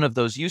one of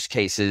those use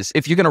cases.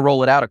 If you're going to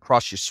roll it out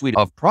across your suite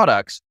of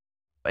products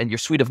and your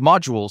suite of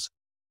modules,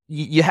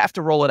 you have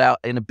to roll it out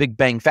in a big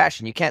bang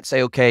fashion. You can't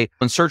say, okay,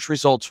 in search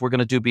results, we're going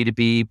to do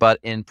B2B, but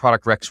in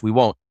product recs, we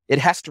won't. It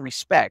has to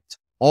respect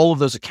all of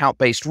those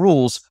account-based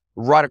rules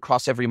right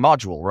across every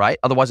module, right?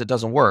 Otherwise it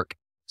doesn't work.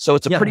 So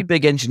it's a pretty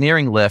big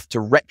engineering lift to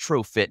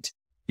retrofit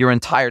your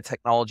entire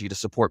technology to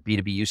support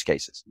B2B use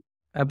cases.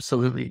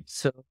 Absolutely.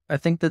 So I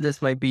think that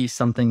this might be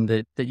something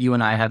that you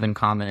and I have in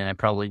common, and I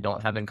probably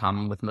don't have in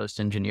common with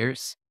most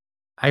engineers.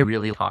 I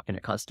really talking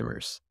to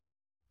customers.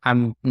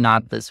 I'm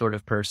not the sort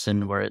of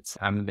person where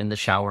I'm in the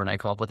shower and I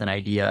come up with an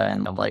idea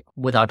and I'm like,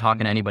 without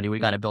talking to anybody, we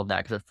got to build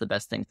that because that's the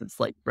best thing since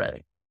sliced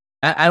bread.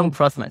 I don't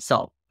trust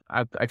myself.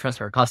 I trust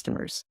our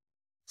customers.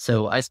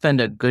 So I spend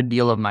a good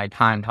deal of my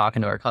time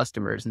talking to our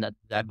customers, and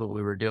that's what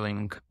we were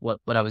doing, what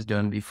I was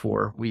doing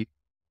before we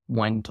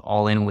went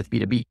all in with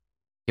B2B.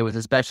 It was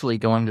especially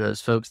going to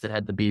those folks that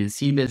had the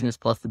B2C business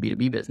plus the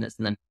B2B business,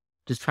 and then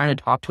just trying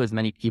to talk to as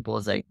many people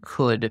as I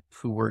could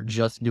who were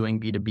just doing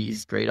B2B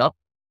straight up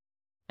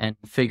and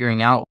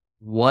figuring out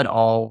what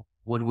all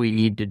would we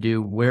need to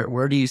do.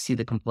 Where do you see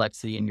the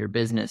complexity in your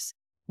business?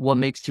 What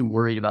makes you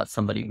worried about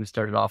somebody who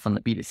started off on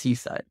the B2C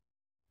side?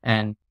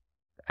 And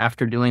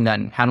after doing that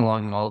and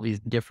cataloging all these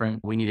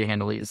different, we need to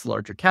handle these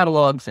larger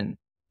catalogs and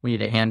we need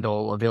to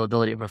handle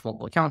availability of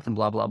multiple accounts and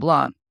blah, blah,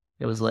 blah.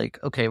 It was like,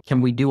 okay,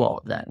 can we do all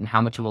of that? And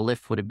how much of a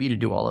lift would it be to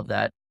do all of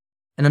that?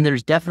 And then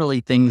there's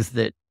definitely things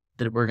that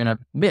we're going to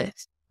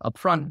miss up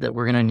front that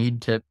we're going to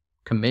need to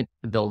commit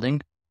to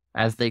building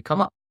as they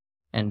come up.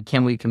 And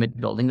can we commit to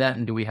building that?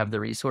 And do we have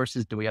the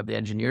resources? Do we have the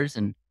engineers?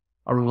 And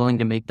are we willing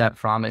to make that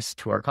promise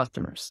to our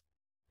customers?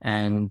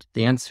 And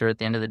the answer at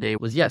the end of the day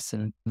was yes.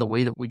 And the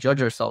way that we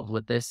judge ourselves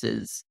with this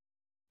is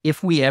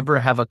if we ever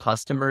have a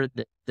customer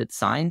that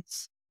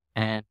signs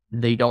and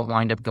they don't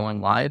wind up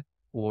going live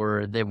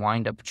or they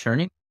wind up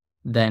churning,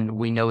 then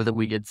we know that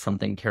we did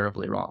something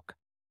terribly wrong.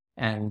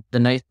 And the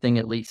nice thing,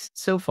 at least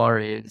so far,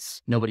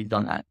 is nobody's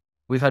done that.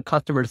 We've had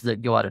customers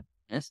that go out of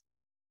business.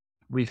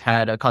 We've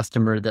had a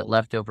customer that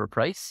left over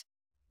price,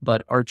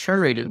 but our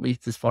churn rate, at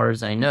least as far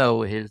as I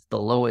know, is the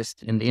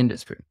lowest in the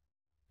industry.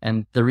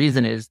 And the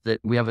reason is that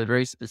we have a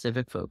very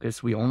specific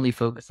focus. We only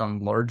focus on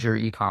larger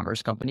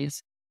e-commerce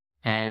companies,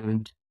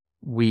 and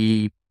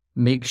we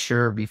make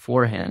sure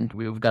beforehand,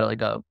 we've got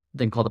like a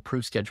thing called a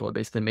proof schedule. It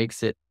basically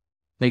makes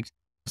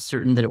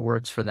certain that it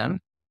works for them.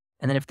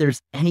 And then if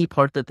there's any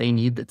part that they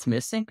need that's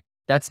missing,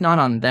 that's not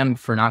on them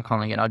for not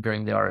calling it out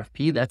during the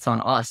RFP. That's on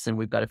us. And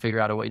we've got to figure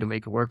out a way to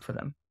make it work for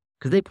them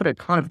because they put a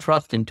ton of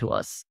trust into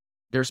us.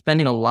 They're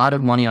spending a lot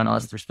of money on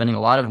us. They're spending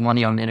a lot of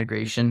money on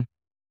integration.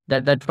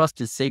 That trust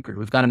is sacred.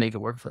 We've got to make it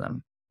work for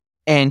them.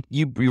 And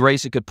you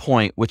raise a good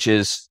point, which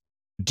is,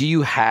 do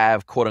you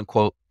have quote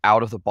unquote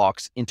out of the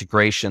box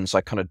integrations,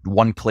 like kind of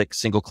one-click,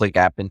 single-click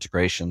app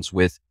integrations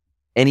with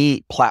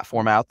any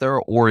platform out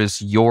there, or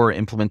is your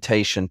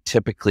implementation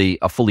typically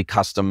a fully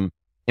custom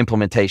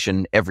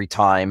implementation every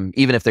time,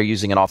 even if they're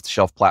using an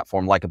off-the-shelf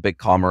platform like a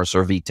BigCommerce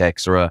or a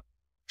VTEX or a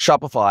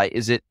Shopify,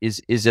 is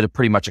it a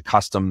pretty much a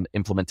custom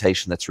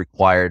implementation that's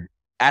required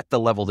at the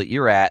level that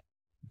you're at?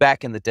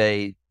 Back in the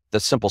day, the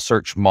simple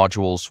search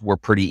modules were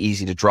pretty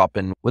easy to drop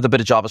in with a bit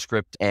of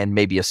JavaScript and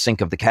maybe a sync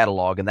of the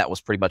catalog, and that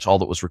was pretty much all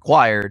that was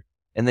required.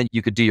 And then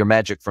you could do your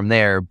magic from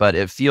there. But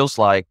it feels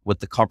like with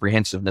the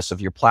comprehensiveness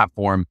of your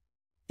platform,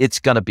 it's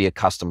going to be a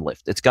custom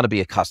lift. It's going to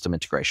be a custom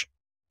integration.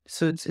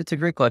 So it's a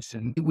great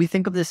question. We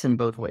think of this in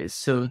both ways.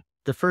 So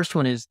the first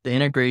one is the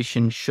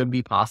integration should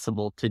be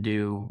possible to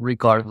do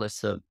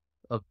regardless of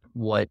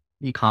what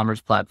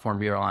e-commerce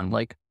platform you're on.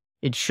 Like,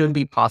 it should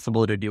be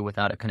possible to do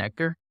without a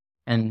connector.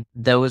 And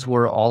those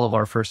were all of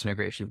our first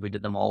integrations. We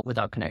did them all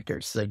without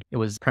connectors. Like, it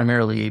was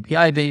primarily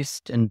API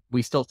based, and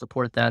we still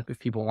support that. If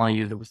people want to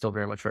use it, we still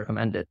very much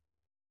recommend it.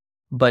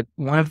 But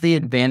one of the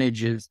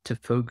advantages to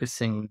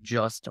focusing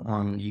just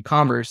on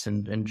e-commerce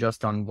and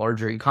just on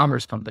larger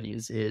e-commerce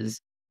companies is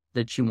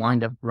that you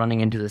wind up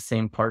running into the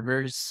same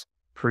partners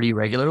pretty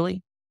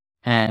regularly.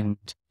 And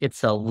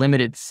it's a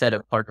limited set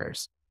of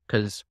partners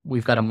because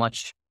we've got a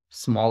much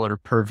smaller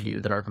purview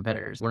than our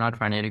competitors. We're not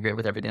trying to integrate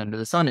with everything under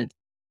the sun. It's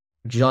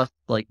just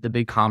like the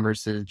big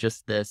commerces,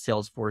 just the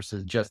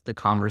Salesforces, just the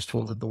commerce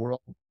tools of the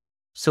world.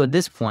 So at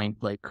this point,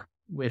 like,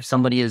 if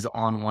somebody is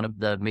on one of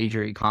the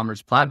major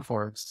e-commerce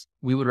platforms,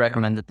 we would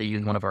recommend that they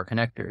use one of our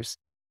connectors.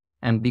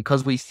 And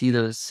because we see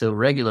those so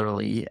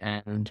regularly,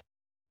 and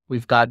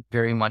we've got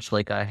very much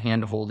like a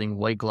hand-holding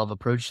white glove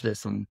approach to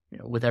this, and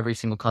with every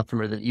single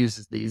customer that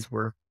uses these,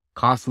 we're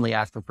constantly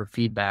asking for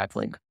feedback.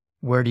 Like,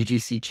 where did you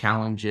see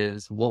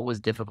challenges? What was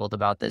difficult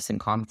about this? And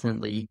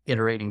constantly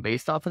iterating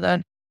based off of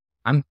that.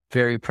 I'm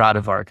very proud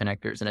of our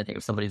connectors. And I think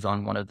if somebody's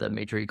on one of the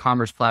major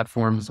e-commerce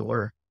platforms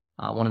or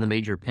one of the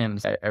major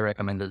PIMs, I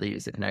recommend that they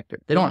use a connector.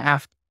 They don't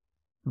have to,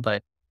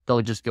 but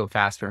they'll just go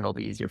faster and it'll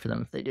be easier for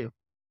them if they do.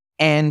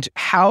 And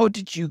how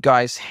did you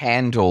guys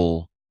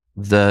handle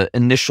the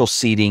initial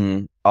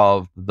seeding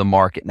of the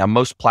market? Now,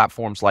 most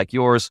platforms like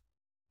yours,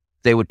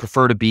 they would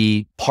prefer to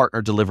be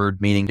partner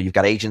delivered, meaning you've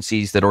got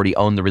agencies that already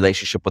own the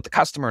relationship with the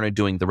customer and are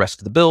doing the rest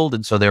of the build.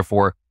 And so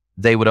therefore,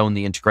 they would own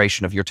the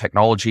integration of your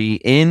technology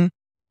in.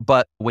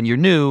 But when you're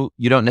new,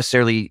 you don't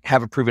necessarily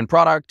have a proven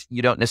product.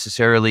 You don't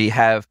necessarily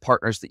have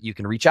partners that you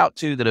can reach out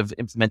to that have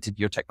implemented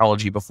your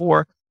technology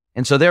before.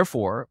 And so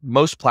therefore,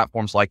 most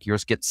platforms like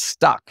yours get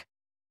stuck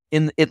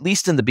at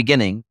least in the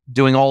beginning,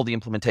 doing all the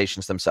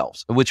implementations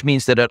themselves, which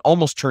means that it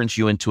almost turns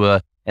you into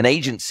an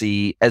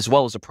agency as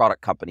well as a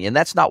product company. And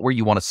that's not where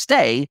you want to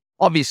stay,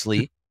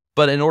 obviously.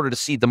 But in order to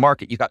seed the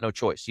market, you got no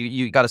choice.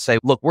 You got to say,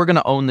 look, we're going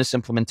to own this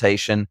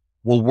implementation.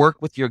 We'll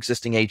work with your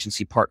existing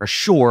agency partner,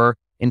 sure,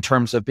 in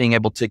terms of being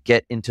able to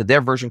get into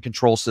their version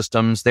control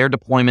systems, their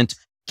deployment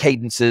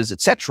cadences, et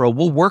cetera.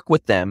 We'll work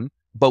with them,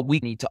 but we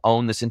need to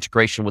own this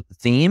integration with the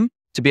theme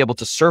to be able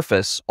to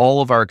surface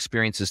all of our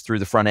experiences through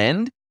the front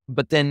end.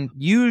 But then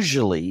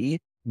usually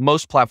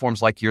most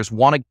platforms like yours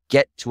want to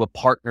get to a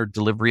partner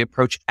delivery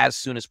approach as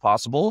soon as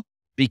possible,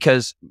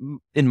 because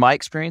in my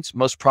experience,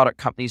 most product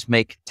companies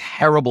make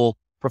terrible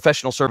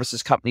professional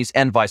services companies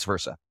and vice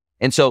versa.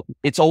 And so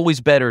it's always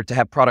better to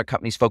have product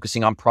companies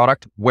focusing on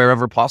product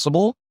wherever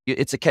possible.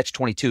 It's a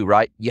catch-22,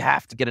 right? You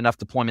have to get enough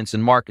deployments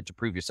in market to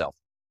prove yourself.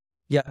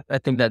 Yeah, I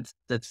think that's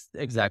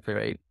exactly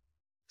right.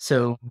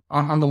 So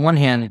on the one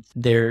hand,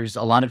 there's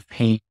a lot of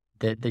pain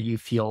that you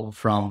feel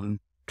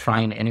from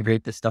trying to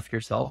integrate this stuff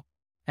yourself.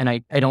 And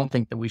I don't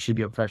think that we should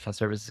be a professional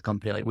services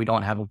company. Like, we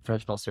don't have a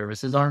professional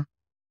services arm.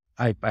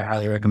 I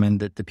highly recommend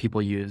that the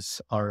people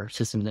use our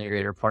systems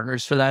integrator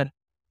partners for that,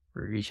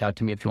 or reach out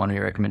to me if you want any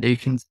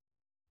recommendations.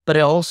 But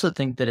I also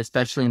think that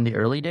especially in the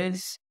early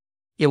days,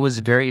 it was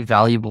very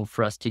valuable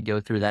for us to go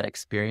through that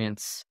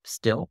experience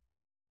still,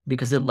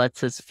 because it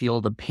lets us feel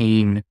the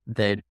pain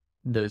that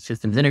those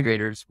systems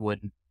integrators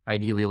would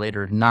ideally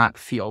later not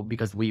feel,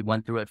 because we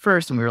went through it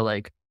first and we were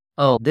like,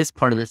 oh, this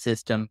part of the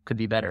system could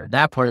be better.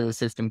 That part of the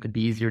system could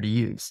be easier to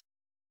use.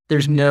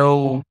 There's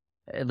no,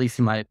 at least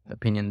in my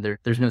opinion,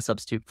 there's no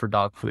substitute for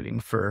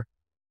dogfooding for,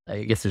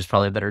 I guess there's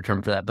probably a better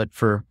term for that, but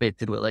for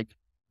basically like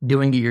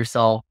doing it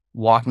yourself,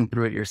 walking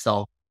through it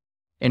yourself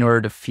in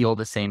order to feel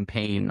the same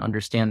pain,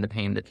 understand the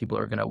pain that people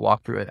are going to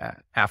walk through it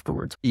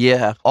afterwards.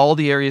 Yeah. All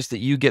the areas that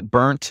you get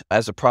burnt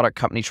as a product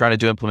company trying to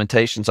do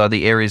implementations are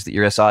the areas that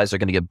your SIs are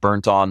going to get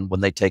burnt on when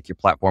they take your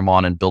platform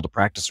on and build a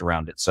practice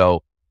around it.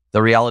 So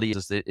the reality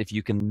is that if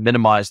you can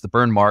minimize the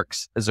burn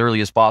marks as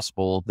early as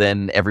possible,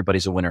 then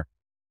everybody's a winner.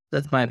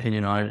 That's my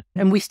opinion on it.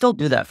 And we still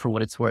do that for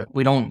what it's worth.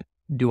 We don't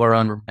do our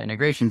own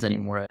integrations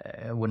anymore.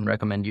 I wouldn't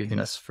recommend using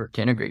us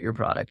to integrate your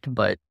product,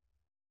 but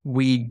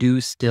we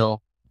do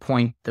still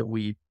point that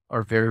we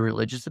are very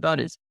religious about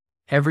is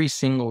every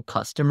single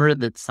customer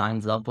that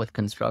signs up with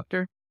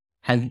Constructor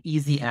has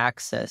easy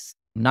access,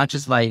 not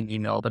just via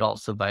email, but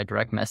also via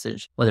direct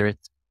message, whether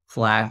it's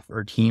Slack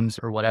or Teams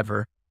or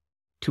whatever,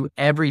 to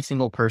every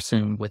single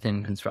person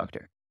within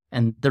Constructor.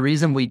 And the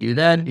reason we do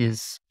that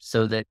is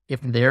so that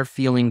if they're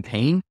feeling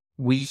pain,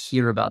 we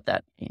hear about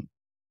that pain.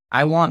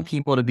 I want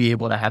people to be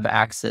able to have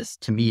access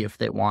to me if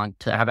they want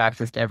to have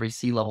access to every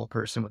C-level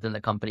person within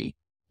the company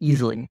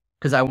easily,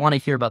 because I want to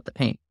hear about the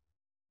pain.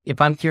 If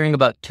I'm hearing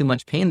about too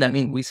much pain, that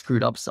means we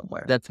screwed up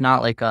somewhere. That's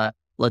not like a,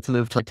 let's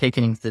move to a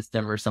ticketing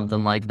system or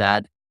something like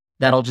that.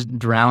 That'll just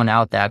drown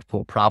out the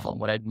actual problem.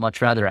 What I'd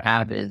much rather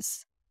have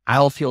is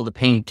I'll feel the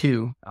pain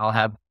too. I'll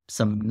have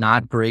some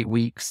not great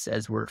weeks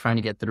as we're trying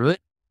to get through it.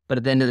 But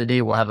at the end of the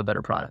day, we'll have a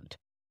better product.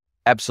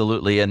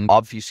 Absolutely. And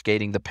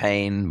obfuscating the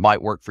pain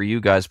might work for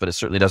you guys, but it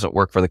certainly doesn't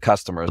work for the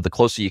customer. The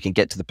closer you can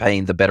get to the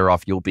pain, the better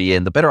off you'll be,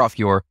 and the better off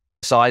your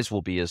size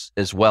will be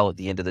as well at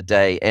the end of the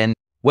day. And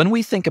when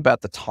we think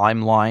about the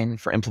timeline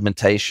for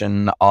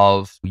implementation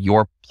of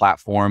your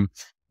platform,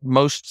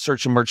 most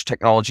search and merge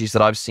technologies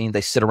that I've seen,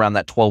 they sit around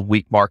that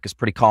 12-week mark is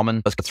pretty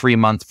common. It's a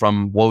 3-month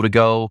from woe to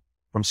go,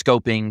 from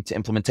scoping to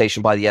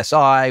implementation by the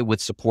SI with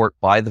support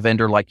by the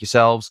vendor like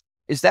yourselves.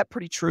 Is that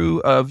pretty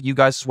true of you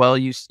guys as well?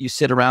 You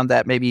sit around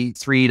that maybe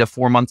 3 to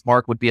 4 month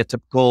mark would be a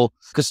typical,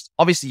 because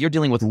obviously you're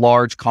dealing with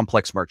large,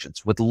 complex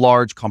merchants with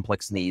large,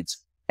 complex needs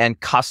and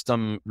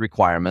custom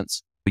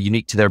requirements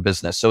unique to their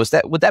business. So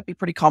would that be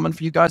pretty common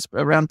for you guys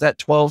around that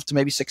 12 to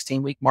maybe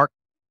 16-week mark?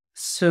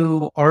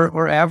 So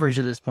our average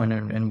at this point,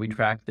 and we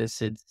track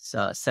this, it's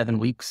 7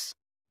 weeks,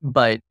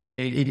 but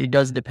it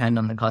does depend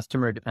on the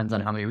customer. It depends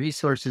on how many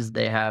resources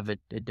they have.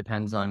 It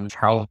depends on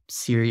how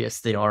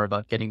serious they are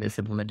about getting this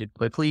implemented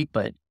quickly,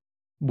 but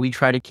we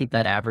try to keep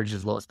that average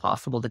as low as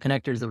possible. The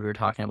connectors that we were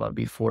talking about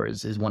before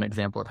is one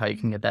example of how you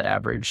can get that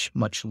average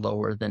much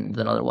lower than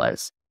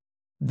otherwise.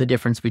 The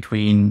difference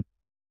between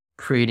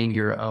creating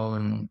your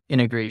own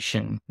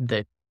integration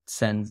that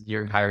sends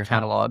your entire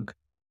catalog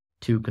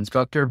to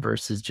Constructor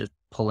versus just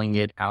pulling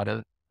it out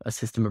of a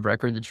system of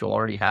record that you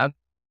already have,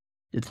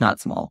 it's not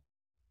small.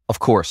 Of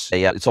course.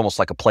 Yeah, it's almost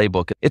like a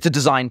playbook. It's a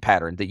design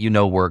pattern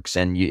that works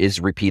and is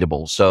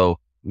repeatable. So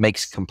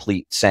makes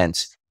complete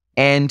sense.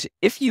 And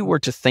if you were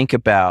to think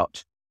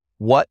about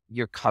what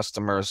your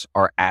customers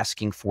are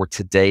asking for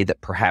today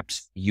that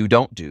perhaps you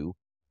don't do,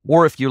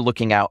 or if you're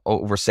looking out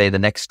over, say, the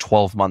next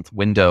 12-month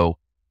window,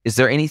 is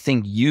there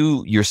anything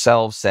you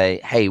yourselves say,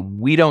 hey,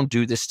 we don't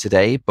do this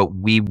today, but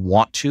we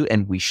want to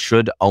and we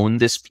should own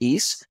this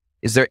piece?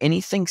 Is there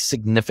anything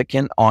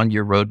significant on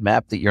your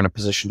roadmap that you're in a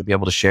position to be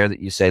able to share that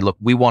you say, look,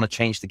 we want to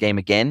change the game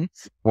again,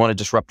 we want to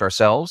disrupt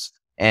ourselves,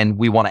 and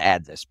we want to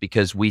add this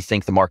because we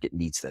think the market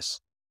needs this?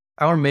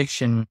 Our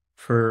mission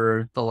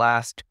for the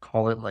last,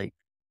 call it like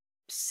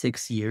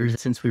 6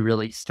 years since we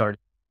really started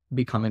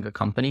becoming a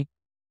company,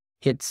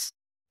 it's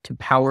to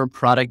power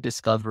product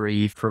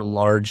discovery for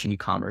large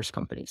e-commerce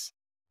companies.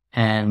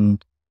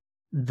 And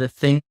the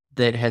thing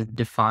that has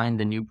defined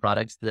the new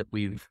products that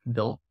we've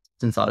built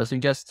since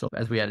AutoSuggest, so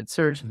as we added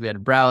search, as we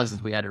added browse,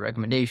 as we added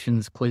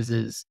recommendations,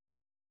 quizzes,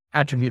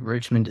 attribute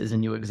enrichment is a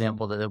new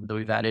example that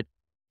we've added.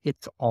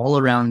 It's all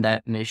around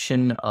that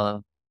mission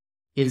of,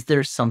 is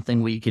there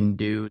something we can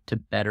do to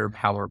better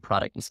power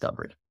product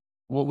discovery?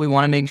 What we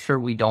want to make sure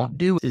we don't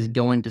do is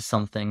go into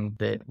something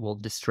that will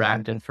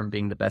distract us from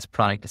being the best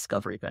product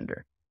discovery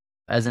vendor.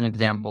 As an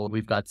example,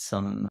 we've got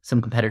some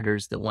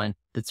competitors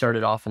that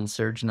started off in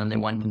search and then they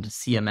went into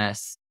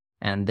CMS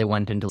and they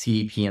went into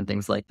CEP and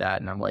things like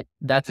that. And I'm like,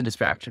 that's a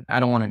distraction.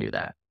 I don't want to do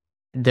that.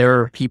 There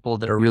are people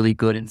that are really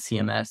good in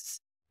CMS.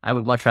 I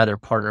would much rather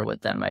partner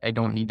with them. I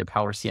don't need to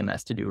power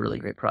CMS to do really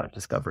great product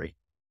discovery.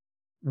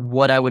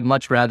 What I would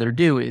much rather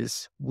do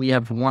is we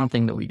have one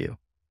thing that we do.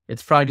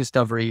 It's product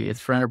discovery. It's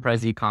for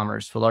enterprise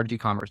e-commerce, for large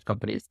e-commerce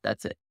companies.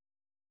 That's it.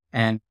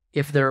 And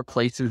if there are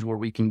places where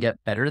we can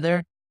get better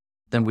there,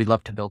 then we'd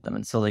love to build them.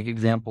 And so like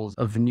examples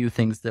of new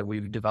things that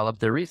we've developed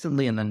there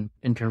recently, and then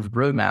in terms of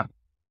roadmap,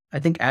 I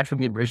think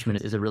attribute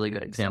enrichment is a really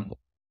good example.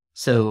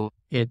 So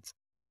it's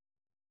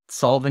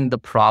solving the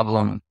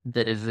problem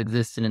that has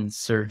existed in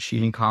search,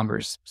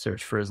 e-commerce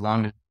search for as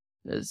long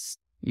as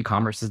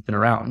e-commerce has been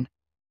around,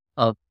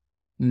 of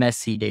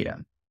messy data.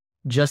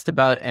 Just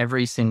about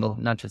every single,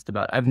 not just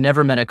about, I've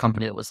never met a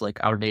company that was like,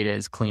 our data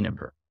is clean and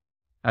perfect.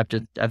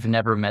 I've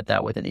never met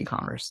that within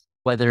e-commerce.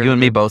 Whether you and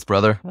me both,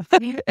 brother.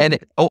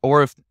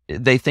 Or if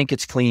they think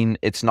it's clean,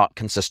 it's not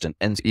consistent.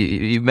 And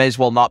you may as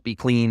well not be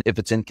clean if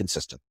it's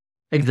inconsistent.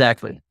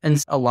 Exactly.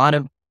 And a lot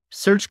of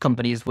search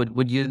companies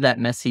would use that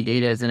messy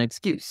data as an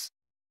excuse.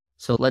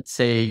 So let's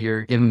say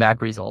you're giving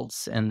back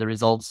results and the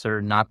results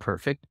are not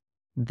perfect.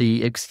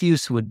 The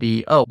excuse would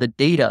be, oh, the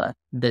data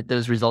that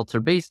those results are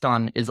based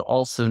on is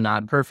also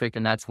not perfect.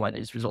 And that's why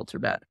these results are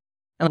bad.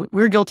 And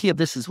we're guilty of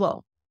this as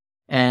well.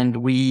 And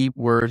we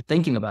were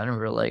thinking about it. And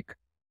we were like,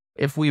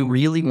 if we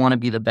really want to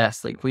be the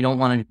best, like we don't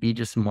want to be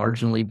just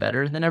marginally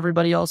better than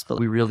everybody else, but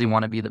we really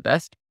want to be the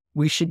best,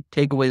 we should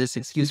take away this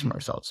excuse from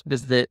ourselves,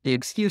 because the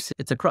excuse,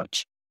 it's a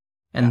crutch.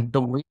 And the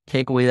way to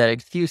take away that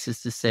excuse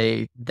is to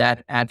say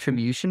that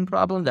attribution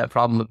problem, that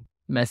problem of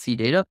messy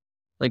data,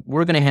 like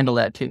we're going to handle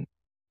that too.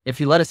 If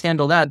you let us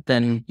handle that,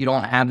 then you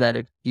don't have that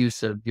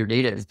excuse of your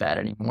data is bad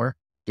anymore.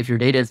 If your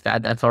data is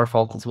bad, that's our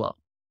fault as well.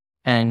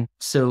 And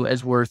so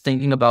as we're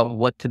thinking about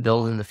what to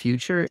build in the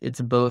future, it's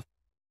both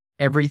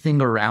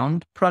everything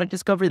around product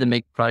discovery that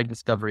make product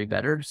discovery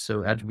better.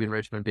 So attribute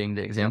enrichment being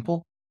the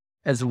example,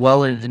 as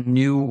well as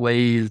new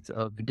ways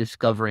of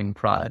discovering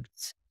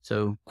products.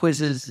 So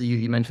quizzes,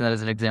 you mentioned that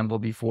as an example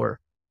before.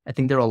 I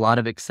think there are a lot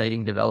of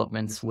exciting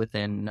developments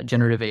within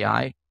generative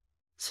AI.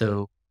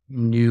 So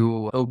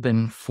new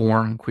open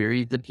form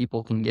queries that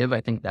people can give.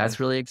 I think that's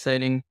really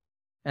exciting.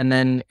 And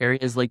then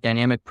areas like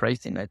dynamic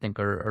pricing, I think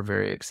are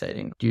very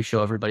exciting. Do you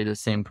show everybody the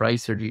same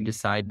price, or do you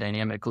decide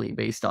dynamically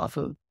based off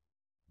of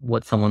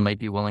what someone might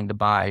be willing to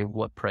buy,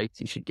 what price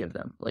you should give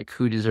them? Like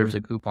who deserves a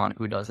coupon,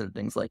 who doesn't,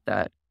 things like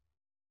that.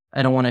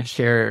 I don't want to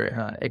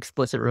share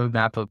explicit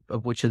roadmap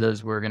of which of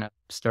those we're going to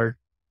start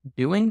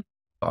doing.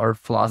 Our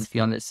philosophy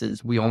on this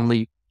is we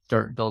only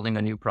start building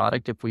a new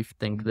product if we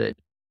think that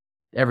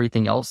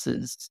everything else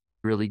is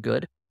really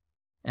good.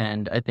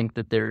 And I think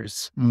that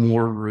there's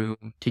more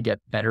room to get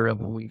better at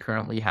what we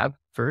currently have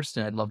first.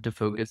 And I'd love to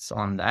focus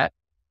on that.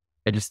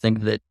 I just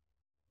think that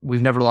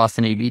we've never lost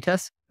an A/B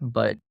test,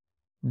 but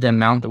the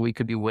amount that we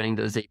could be winning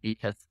those A/B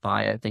tests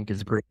by, I think,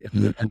 is great.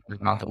 The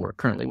amount that we're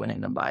currently winning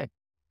them by.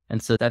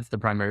 And so that's the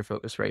primary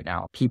focus right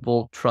now.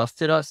 People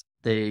trusted us.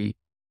 They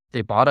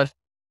bought us.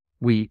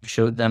 We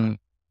showed them,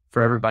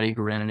 for everybody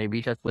who ran an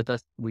A/B test with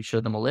us, we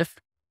showed them a lift.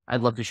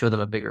 I'd love to show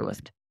them a bigger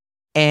lift.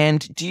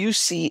 And do you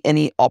see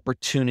any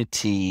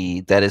opportunity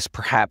that is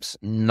perhaps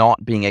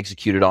not being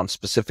executed on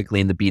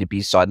specifically in the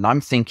B2B side? And I'm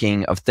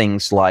thinking of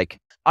things like,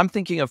 I'm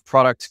thinking of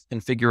product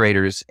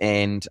configurators,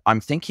 and I'm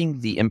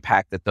thinking the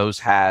impact that those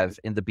have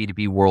in the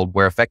B2B world,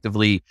 where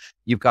effectively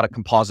you've got a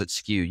composite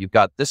SKU. You've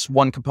got this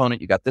one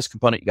component, you got this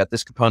component, you got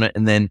this component,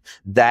 and then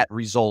that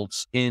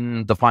results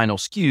in the final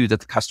SKU that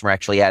the customer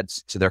actually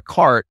adds to their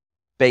cart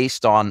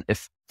based on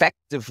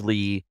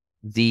effectively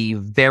the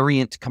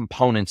variant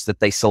components that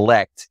they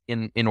select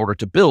in order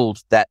to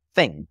build that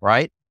thing,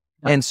 right?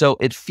 Yeah. And so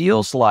it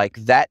feels like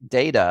that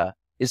data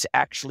is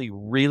actually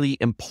really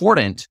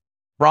important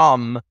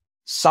from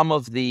some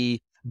of the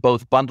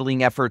both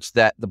bundling efforts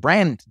that the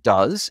brand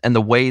does and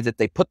the way that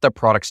they put their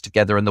products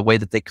together and the way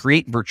that they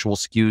create virtual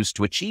SKUs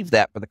to achieve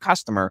that for the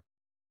customer,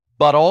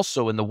 but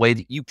also in the way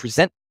that you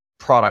present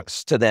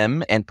products to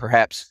them and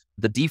perhaps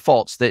the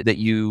defaults that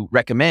you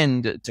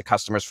recommend to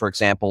customers, for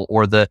example,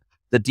 or the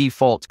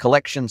default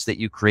collections that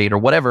you create or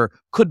whatever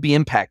could be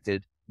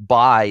impacted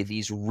by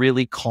these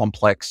really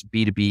complex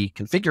B2B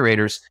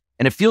configurators.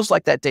 And it feels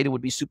like that data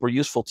would be super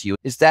useful to you.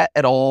 Is that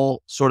at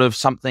all sort of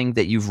something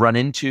that you've run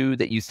into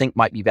that you think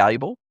might be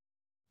valuable?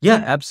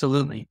 Yeah,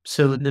 absolutely.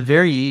 So the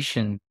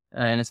variation,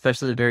 and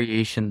especially the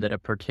variation that a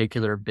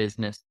particular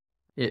business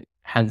it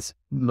has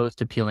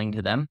most appealing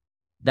to them,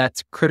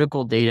 that's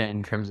critical data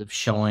in terms of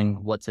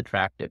showing what's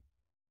attractive.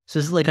 So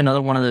this is like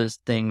another one of those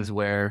things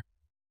where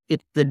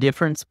it's the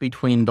difference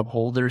between the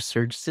older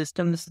search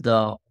systems,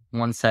 the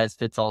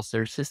one-size-fits-all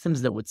search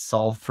systems that would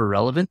solve for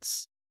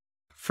relevance.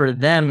 For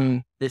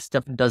them, this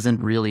stuff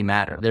doesn't really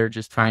matter. They're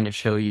just trying to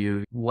show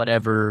you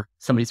whatever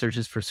somebody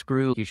searches for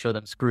screw, you show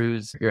them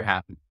screws, you're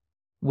happy.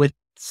 With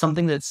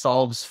something that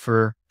solves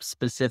for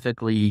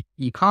specifically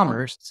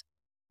e-commerce,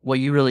 what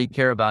you really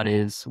care about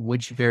is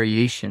which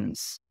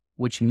variations,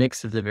 which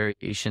mix of the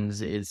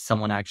variations is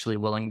someone actually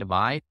willing to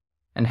buy,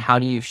 and how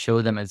do you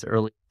show them as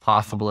early as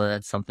possible that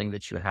that's something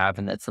that you have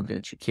and that's something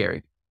that you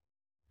carry.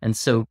 And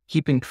so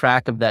keeping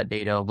track of that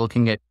data,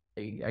 looking at,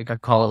 I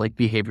could call it like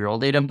behavioral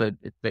data, but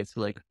it's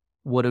basically like,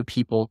 what do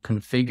people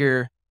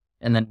configure?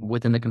 And then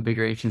within the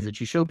configurations that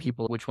you show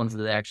people, which ones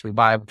do they actually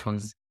buy? Which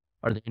ones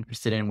are they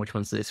interested in? Which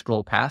ones do they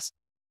scroll past?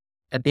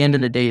 At the end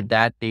of the day,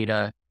 that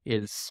data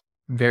is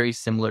very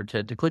similar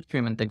to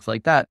clickstream and things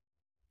like that.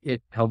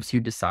 It helps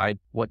you decide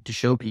what to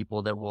show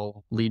people that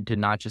will lead to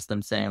not just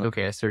them saying,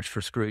 okay, I searched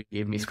for screw,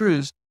 gave me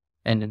screws,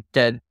 and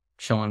instead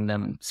showing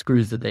them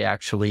screws that they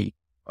actually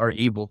are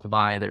able to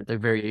buy, their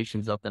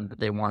variations of them that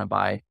they want to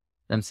buy,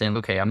 them saying,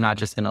 okay, I'm not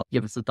just going to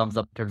give us a thumbs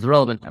up in terms of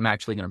relevant, I'm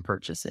actually going to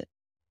purchase it.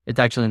 It's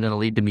actually going to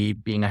lead to me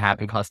being a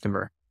happy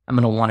customer. I'm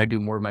going to want to do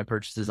more of my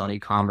purchases on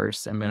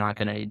e-commerce. I'm not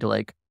going to need to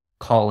like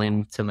call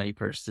in so many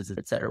purchases,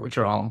 et cetera, which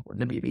are all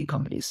important to B2B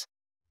companies.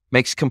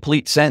 Makes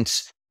complete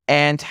sense.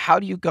 And how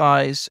do you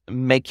guys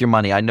make your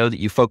money? I know that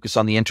you focus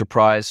on the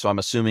enterprise, so I'm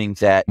assuming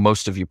that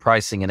most of your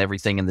pricing and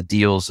everything and the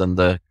deals and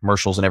the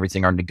commercials and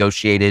everything are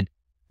negotiated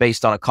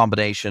based on a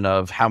combination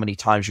of how many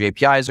times your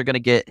APIs are going to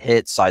get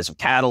hit, size of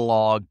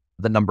catalog,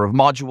 the number of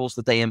modules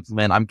that they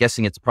implement. I'm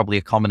guessing it's probably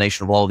a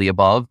combination of all of the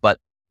above, but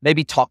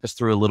maybe talk us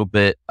through a little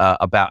bit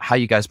about how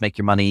you guys make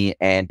your money.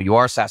 And you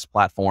are a SaaS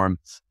platform,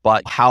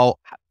 but how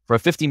for a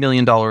 $50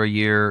 million a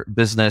year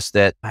business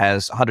that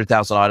has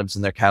 100,000 items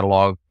in their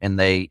catalog and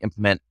they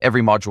implement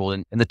every module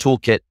in the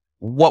toolkit,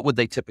 what would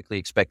they typically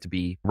expect to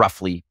be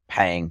roughly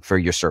paying for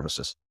your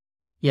services?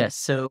 Yes.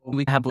 So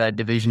we have a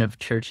division of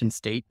church and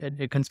state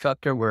at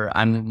Constructor where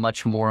I'm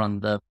much more on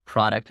the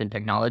product and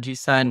technology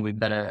side. We've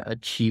got a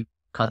chief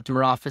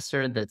customer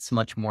officer that's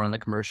much more on the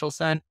commercial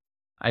side.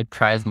 I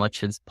try as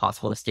much as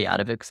possible to stay out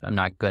of it because I'm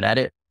not good at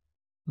it.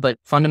 But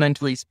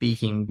fundamentally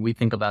speaking, we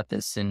think about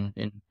this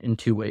in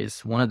two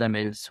ways. One of them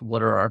is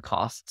what are our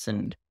costs?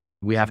 And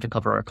we have to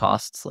cover our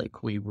costs.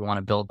 Like we want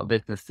to build a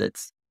business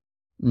that's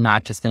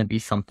not just going to be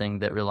something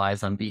that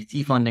relies on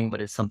VC funding,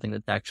 but is something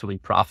that's actually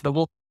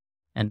profitable.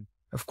 And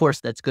of course,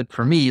 that's good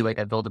for me. Like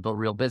I build a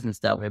real business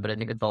that way, but I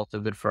think it's also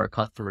good for our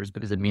customers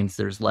because it means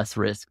there's less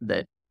risk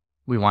that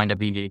we wind up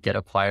needing to get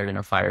acquired in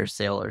a fire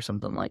sale or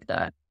something like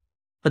that.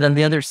 But then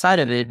the other side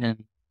of it,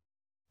 and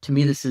to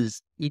me, this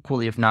is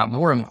equally, if not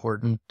more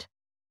important,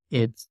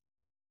 it's,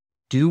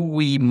 do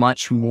we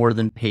much more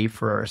than pay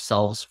for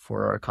ourselves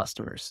for our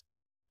customers?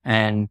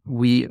 And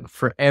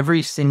for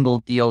every single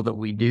deal that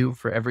we do,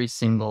 for every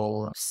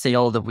single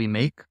sale that we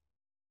make,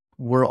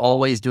 we're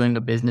always doing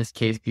a business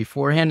case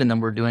beforehand, and then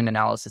we're doing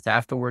analysis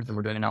afterwards, and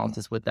we're doing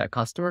analysis with that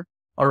customer.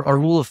 Our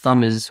rule of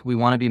thumb is we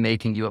want to be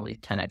making you at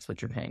least 10x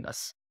what you're paying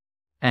us.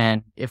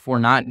 And if we're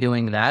not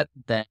doing that,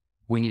 then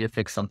we need to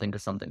fix something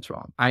because something's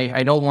wrong.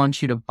 I don't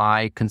want you to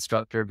buy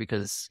Constructor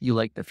because you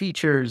like the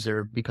features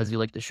or because you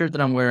like the shirt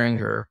that I'm wearing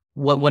or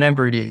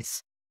whatever it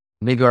is.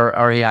 Maybe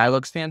our AI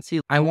looks fancy.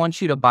 I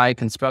want you to buy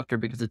Constructor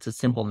because it's a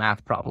simple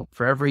math problem.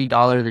 For every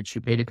dollar that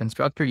you pay to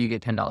Constructor, you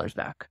get $10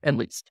 back, at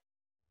least.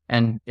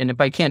 And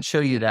if I can't show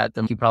you that,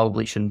 then you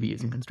probably shouldn't be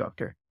using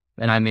Constructor.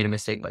 And I made a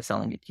mistake by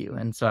selling it to you.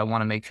 And so I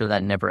want to make sure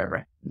that never, ever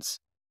happens.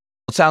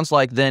 It sounds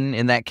like then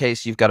in that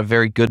case, you've got a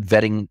very good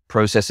vetting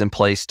process in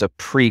place to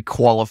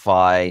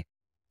pre-qualify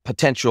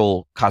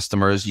potential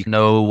customers. You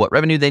know what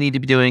revenue they need to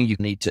be doing. You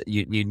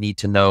need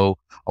to know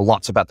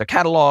lots about their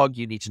catalog.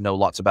 You need to know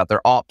lots about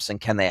their ops and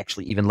can they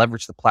actually even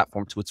leverage the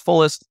platform to its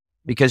fullest?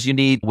 Because you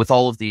need, with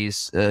all of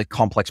these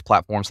complex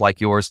platforms like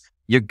yours,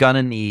 you're going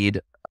to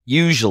need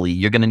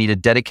a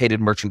dedicated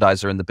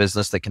merchandiser in the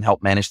business that can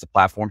help manage the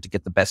platform to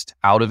get the best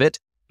out of it.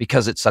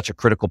 Because it's such a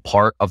critical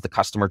part of the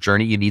customer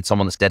journey, you need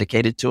someone that's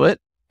dedicated to it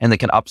and that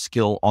can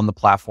upskill on the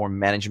platform,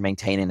 manage,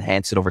 maintain,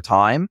 enhance it over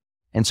time.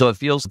 And so it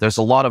feels there's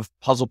a lot of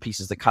puzzle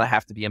pieces that kind of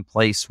have to be in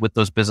place with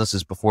those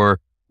businesses before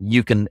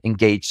you can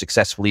engage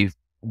successfully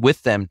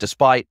with them.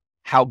 Despite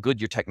how good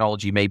your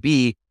technology may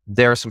be,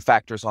 there are some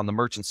factors on the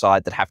merchant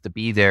side that have to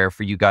be there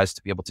for you guys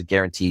to be able to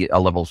guarantee a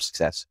level of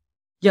success.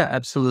 Yeah,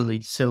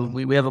 absolutely. So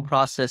we have a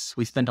process.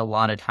 We spent a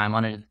lot of time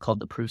on it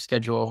called the proof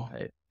schedule.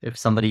 If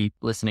somebody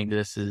listening to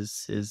this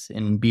is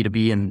in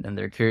B2B and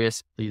they're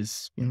curious,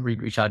 please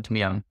reach out to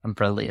me. I'm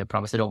friendly. I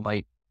promise I don't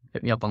bite.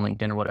 Hit me up on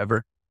LinkedIn or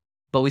whatever.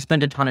 But we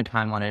spent a ton of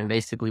time on it. And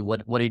basically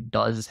what it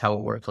does is how it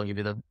works. I'll give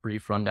you the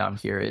brief rundown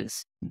here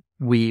is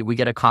we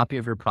get a copy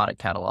of your product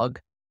catalog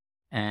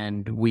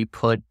and we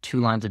put 2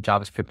 lines of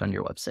JavaScript on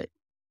your website.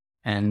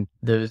 And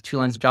those 2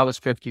 lines of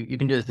JavaScript, you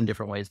can do this in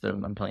different ways, but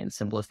I'm telling you the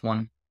simplest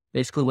one.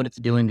 Basically what it's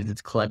doing is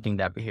it's collecting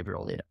that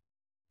behavioral data.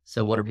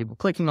 So what are people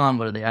clicking on?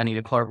 What are they adding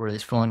to cart? What are they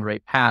scrolling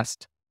right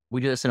past? We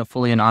do this in a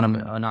fully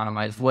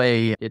anonymized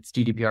way. It's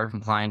GDPR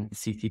compliant,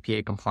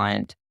 CCPA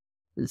compliant.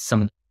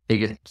 Some of the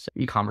biggest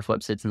e-commerce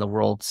websites in the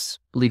world's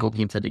legal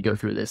teams had to go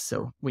through this.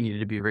 So we needed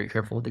to be very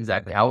careful with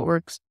exactly how it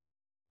works.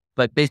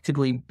 But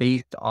basically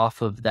based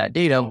off of that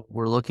data, what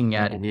we're looking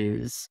at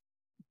is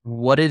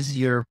what does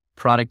your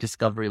product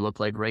discovery look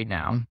like right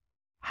now?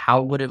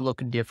 How would it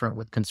look different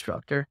with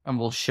Constructor? And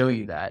we'll show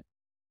you that.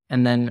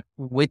 And then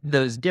with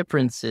those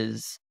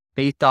differences,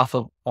 based off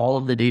of all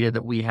of the data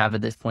that we have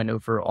at this point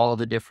over all of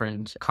the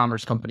different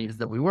commerce companies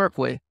that we work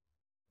with,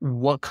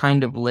 what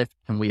kind of lift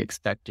can we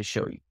expect to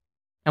show you?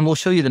 And we'll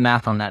show you the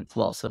math on that as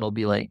well. So it'll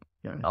be like,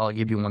 I'll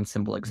give you one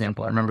simple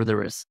example. I remember there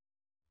was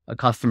a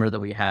customer that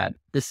we had.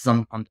 This is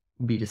on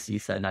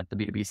B2C side, not the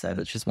B2B side.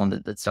 It's just one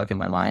that stuck in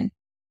my mind.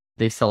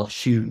 They sell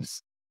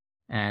shoes.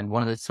 And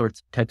one of the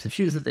types of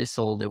shoes that they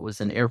sold, it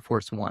was an Air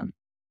Force One.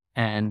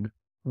 And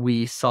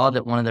we saw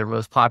that one of their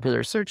most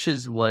popular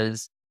searches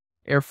was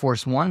Air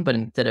Force One, but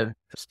instead of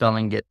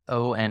spelling it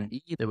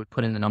O-N-E, they would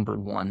put in the number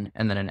 1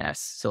 and then an S.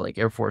 So like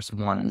Air Force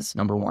One's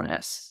number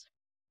 1S.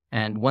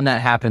 And when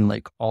that happened,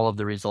 like all of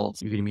the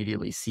results you could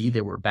immediately see they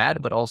were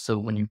bad, but also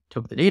when you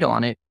took the data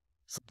on it,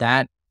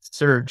 that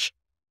search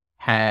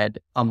had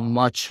a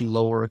much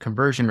lower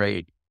conversion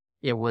rate.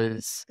 It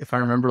was, if I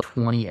remember,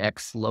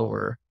 20x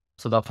lower.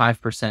 So about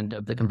 5%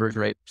 of the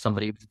conversion rate,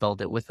 somebody spelled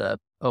it with a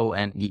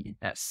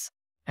O-N-E-S.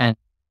 And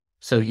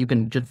so you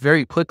can just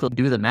very quickly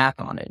do the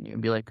math on it. And you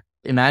can be like,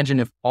 imagine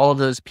if all of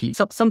those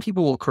people, some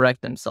people will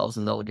correct themselves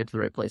and they'll get to the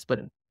right place, but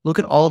look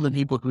at all the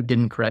people who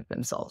didn't correct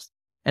themselves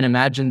and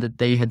imagine that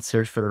they had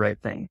searched for the right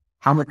thing.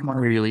 How much money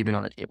are you leaving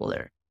on the table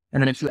there?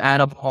 And then if you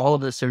add up all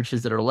of the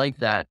searches that are like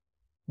that,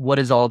 what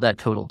is all that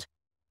totaled?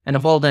 And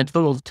if all that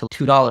totals to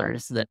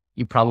 $2, then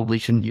you probably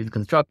shouldn't use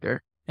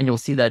Constructor. And you'll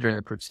see that during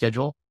the proof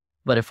schedule.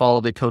 But if all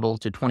of it totals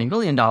to $20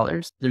 million,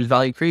 there's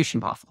value creation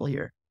possible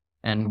here.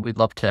 And we'd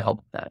love to help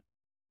with that.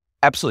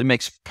 Absolutely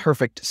makes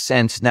perfect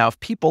sense. Now, if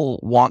people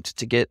want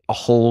to get a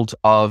hold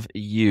of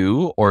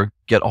you or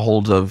get a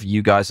hold of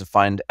you guys to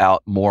find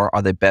out more,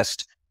 are they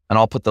best? And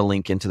I'll put the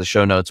link into the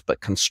show notes, but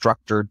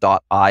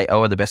constructor.io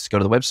are the best to go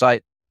to the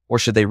website, or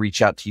should they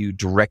reach out to you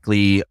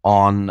directly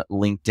on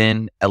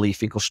LinkedIn, Ellie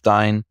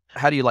Finkelstein?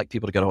 How do you like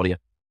people to get a hold of you?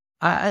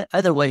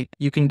 Either way,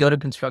 you can go to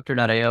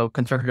constructor.io.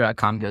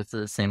 Constructor.com goes to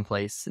the same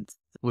place.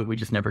 We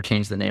just never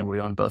changed the name. We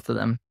own both of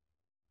them.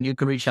 You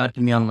can reach out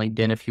to me on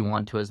LinkedIn if you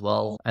want to as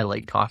well. I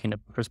like talking to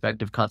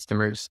prospective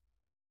customers.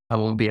 I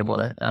won't be able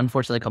to,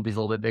 unfortunately, the company's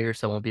a little bit bigger,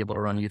 so I won't be able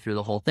to run you through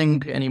the whole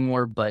thing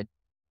anymore, but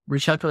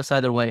reach out to us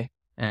either way,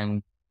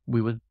 and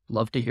we would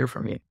love to hear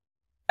from you.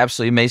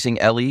 Absolutely amazing,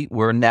 Ellie.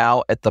 We're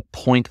now at the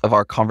point of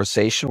our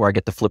conversation where I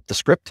get to flip the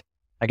script.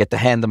 I get to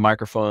hand the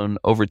microphone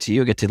over to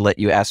you. I get to let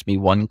you ask me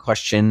one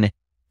question,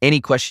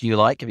 any question you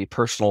like, it can be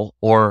personal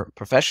or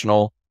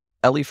professional.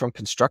 Ellie from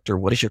Constructor,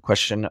 what is your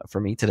question for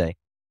me today?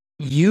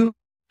 You've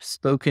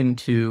spoken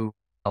to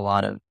a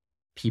lot of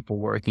people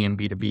working in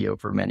B2B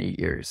over many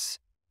years.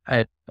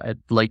 I'd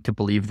like to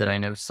believe that I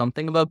know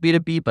something about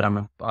B2B, but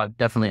I'm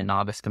definitely a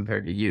novice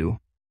compared to you.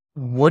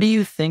 What do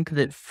you think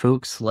that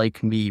folks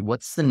like me,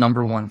 what's the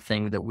number one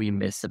thing that we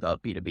miss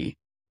about B2B?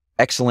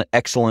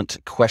 Excellent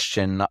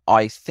question.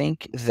 I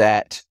think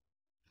that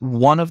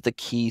one of the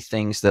key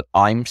things that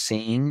I'm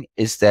seeing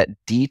is that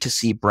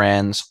D2C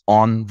brands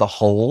on the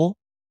whole,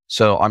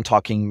 so I'm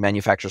talking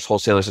manufacturers,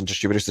 wholesalers, and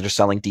distributors that are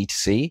selling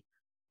D2C,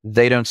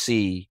 they don't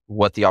see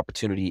what the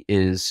opportunity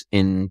is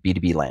in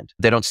B2B land.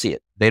 They don't see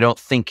it. They don't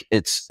think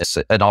it's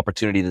an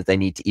opportunity that they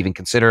need to even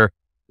consider.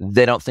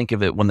 They don't think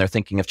of it when they're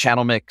thinking of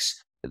channel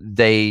mix.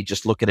 They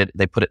just look at it,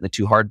 they put it in the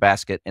too hard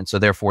basket. And so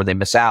therefore they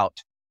miss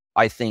out,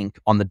 I think,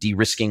 on the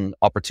de-risking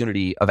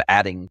opportunity of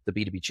adding the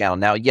B2B channel.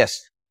 Now,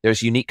 yes,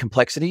 there's unique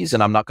complexities,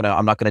 and I'm not gonna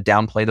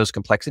downplay those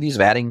complexities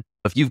of adding.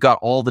 If you've got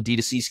all the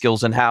D2C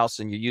skills in-house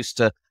and you're used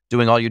to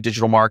doing all your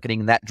digital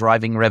marketing and that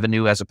driving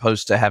revenue as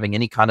opposed to having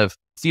any kind of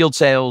field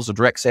sales or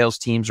direct sales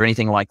teams or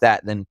anything like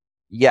that, then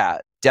yeah,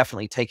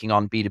 definitely taking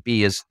on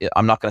B2B is,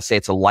 I'm not gonna say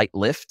it's a light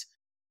lift,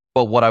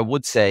 but what I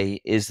would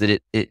say is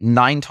that it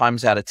 9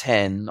 times out of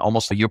 10,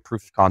 almost like your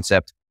proof of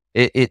concept,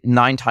 it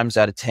 9 times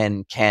out of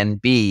 10 can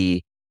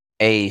be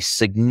a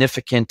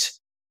significant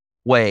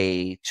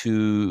way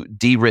to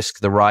de-risk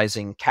the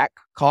rising CAC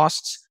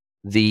costs,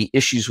 the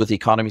issues with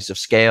economies of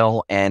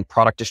scale and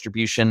product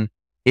distribution.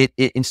 It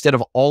instead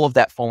of all of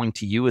that falling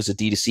to you as a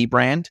D2C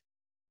brand,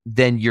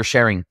 then you're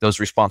sharing those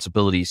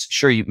responsibilities.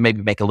 Sure, you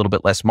maybe make a little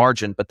bit less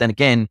margin, but then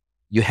again,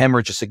 you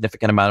hemorrhage a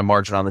significant amount of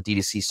margin on the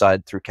D2C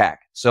side through CAC.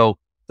 So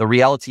the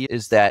reality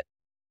is that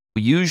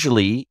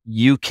usually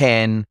you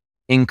can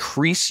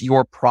increase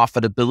your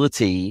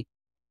profitability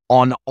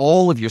on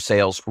all of your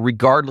sales,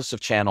 regardless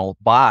of channel,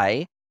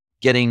 by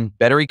getting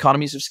better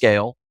economies of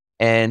scale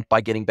and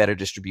by getting better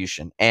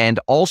distribution. And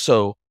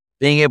also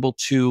being able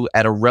to,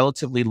 at a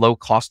relatively low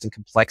cost and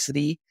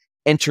complexity,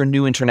 enter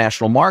new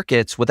international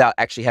markets without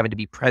actually having to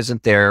be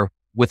present there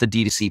with a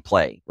D2C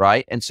play,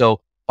 right? And so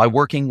by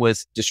working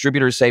with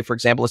distributors, say, for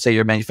example, let's say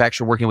you're a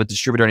manufacturer working with a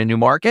distributor in a new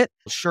market,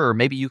 sure,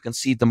 maybe you can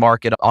seed the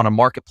market on a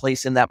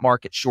marketplace in that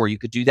market. Sure, you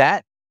could do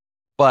that.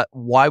 But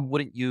why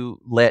wouldn't you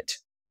let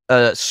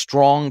a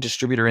strong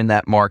distributor in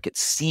that market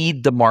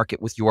seed the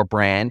market with your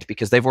brand,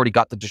 because they've already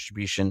got the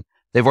distribution,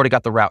 they've already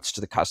got the routes to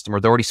the customer,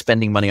 they're already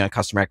spending money on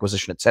customer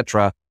acquisition, et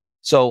cetera.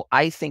 So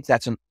I think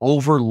that's an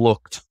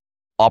overlooked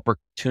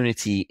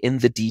opportunity in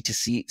the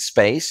D2C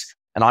space.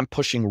 And I'm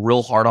pushing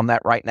real hard on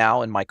that right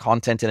now in my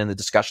content and in the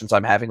discussions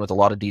I'm having with a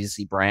lot of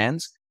D2C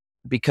brands,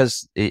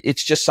 because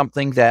it's just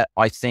something that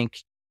I think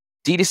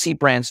D2C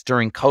brands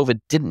during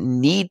COVID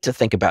didn't need to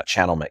think about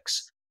channel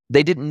mix.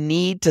 They didn't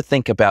need to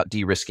think about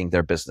de-risking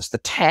their business. The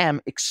TAM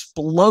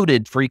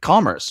exploded for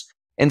e-commerce.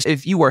 And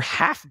if you were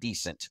half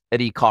decent at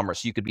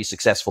e-commerce, you could be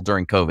successful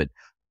during COVID.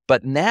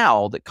 But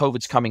now that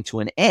COVID's coming to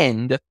an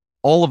end,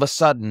 all of a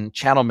sudden,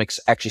 channel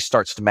mix actually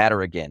starts to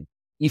matter again.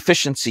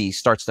 Efficiency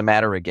starts to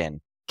matter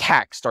again.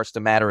 CAC starts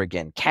to matter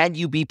again. Can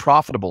you be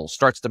profitable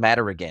starts to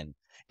matter again.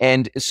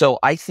 And so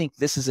I think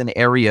this is an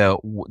area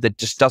that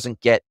just doesn't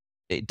get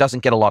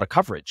a lot of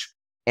coverage.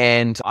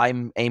 And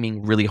I'm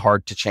aiming really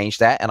hard to change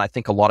that. And I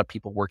think a lot of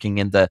people working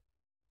in the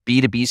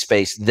B2B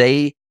space,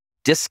 they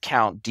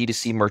discount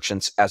D2C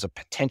merchants as a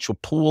potential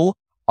pool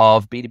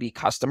of B2B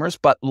customers.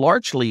 But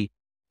largely,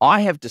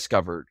 I have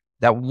discovered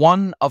that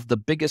one of the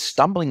biggest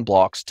stumbling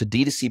blocks to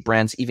D2C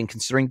brands even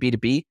considering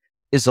B2B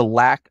is a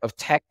lack of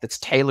tech that's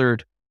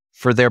tailored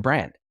for their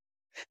brand.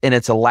 And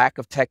it's a lack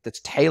of tech that's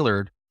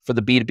tailored for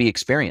the B2B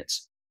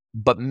experience.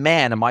 But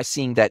man, am I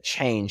seeing that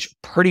change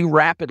pretty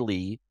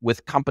rapidly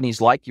with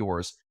companies like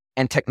yours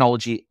and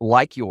technology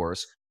like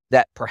yours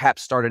that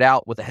perhaps started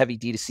out with a heavy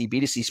D2C,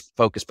 B2C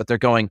focus, but they're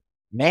going,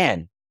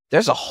 man,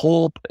 there's a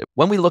whole,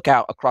 when we look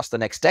out across the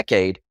next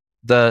decade,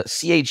 the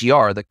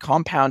CAGR, the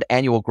compound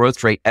annual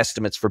growth rate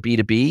estimates for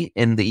B2B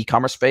in the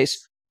e-commerce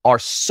space are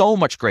so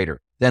much greater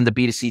than the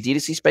B2C,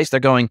 D2C space. They're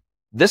going,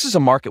 this is a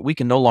market we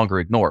can no longer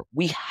ignore.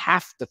 We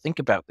have to think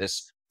about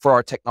this for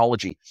our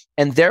technology.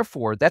 And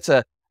therefore, that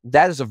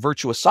is a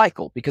virtuous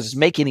cycle, because it's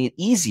making it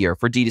easier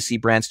for D2C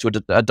brands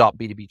to adopt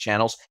B2B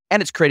channels, and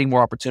it's creating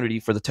more opportunity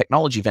for the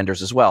technology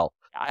vendors as well.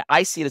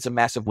 I see it as a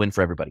massive win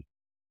for everybody.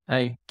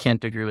 I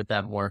can't agree with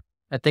that more.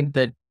 I think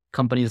that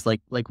companies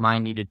like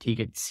mine need to take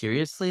it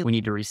seriously. We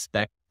need to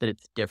respect that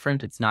it's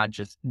different. It's not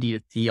just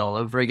D2C all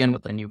over again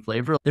with a new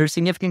flavor. There's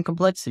significant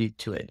complexity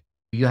to it.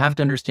 You have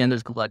to understand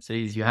those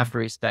complexities. You have to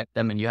respect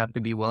them, and you have to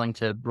be willing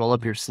to roll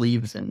up your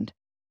sleeves and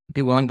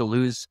be willing to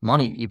lose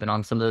money even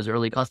on some of those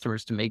early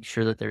customers to make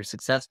sure that they're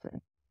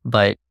successful.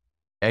 But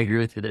I agree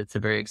with you that it's a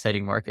very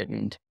exciting market.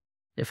 And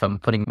if I'm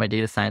putting my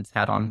data science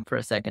hat on for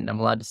a second, I'm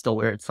allowed to still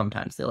wear it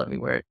sometimes. They let me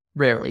wear it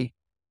rarely.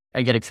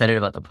 I get excited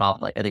about the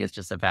problem. I think it's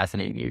just a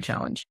fascinating new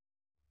challenge.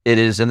 It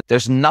is. And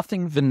there's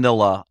nothing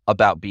vanilla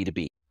about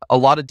B2B. A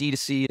lot of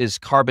D2C is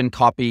carbon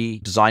copy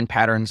design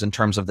patterns in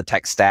terms of the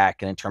tech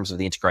stack and in terms of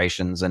the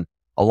integrations and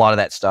a lot of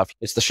that stuff.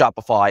 It's the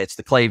Shopify, it's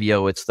the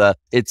Klaviyo,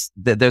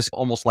 there's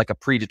almost like a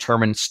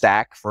predetermined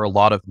stack for a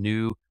lot of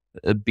new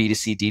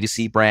B2C,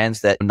 D2C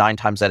brands that 9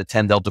 times out of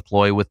 10, they'll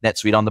deploy with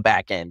NetSuite on the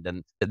back end.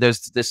 And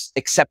there's this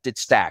accepted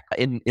stack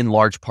in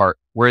large part.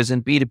 Whereas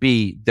in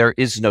B2B, there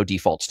is no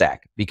default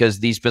stack because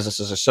these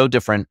businesses are so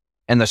different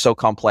and they're so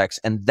complex.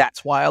 And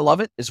that's why I love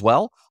it as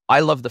well.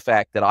 I love the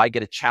fact that I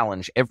get a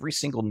challenge every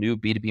single new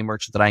B2B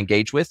merchant that I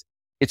engage with.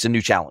 It's a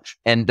new challenge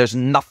and there's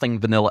nothing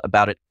vanilla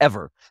about it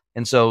ever.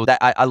 And so that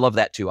I love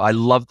that too. I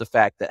love the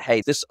fact that,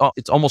 hey,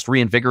 it's almost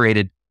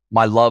reinvigorated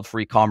my love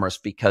for e-commerce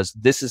because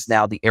this is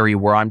now the area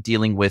where I'm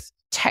dealing with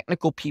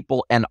technical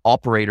people and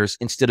operators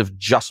instead of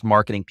just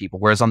marketing people.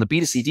 Whereas on the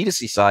B2C,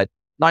 D2C side,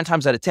 9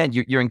 times out of 10,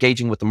 you're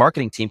engaging with the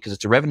marketing team because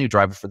it's a revenue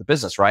driver for the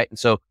business, right? And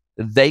so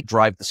they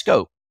drive the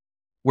scope.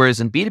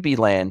 Whereas in B2B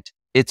land,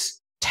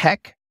 it's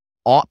tech,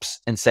 ops,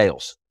 and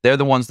sales. They're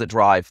the ones that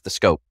drive the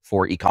scope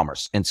for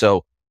e-commerce. And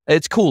so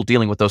it's cool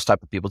dealing with those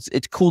type of people.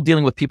 It's cool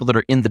dealing with people that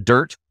are in the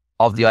dirt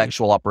of the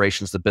actual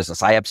operations of the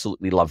business. I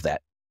absolutely love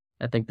that.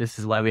 I think this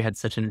is why we had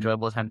such an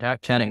enjoyable time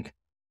chatting.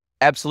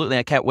 Absolutely.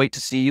 I can't wait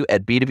to see you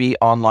at B2B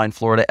Online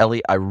Florida.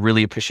 Ellie, I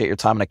really appreciate your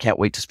time and I can't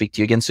wait to speak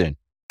to you again soon.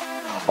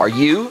 Are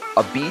you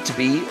a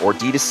B2B or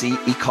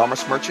D2C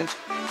e-commerce merchant?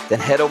 Then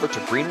head over to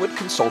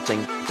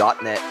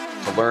greenwoodconsulting.net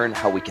to learn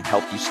how we can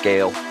help you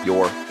scale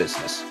your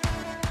business.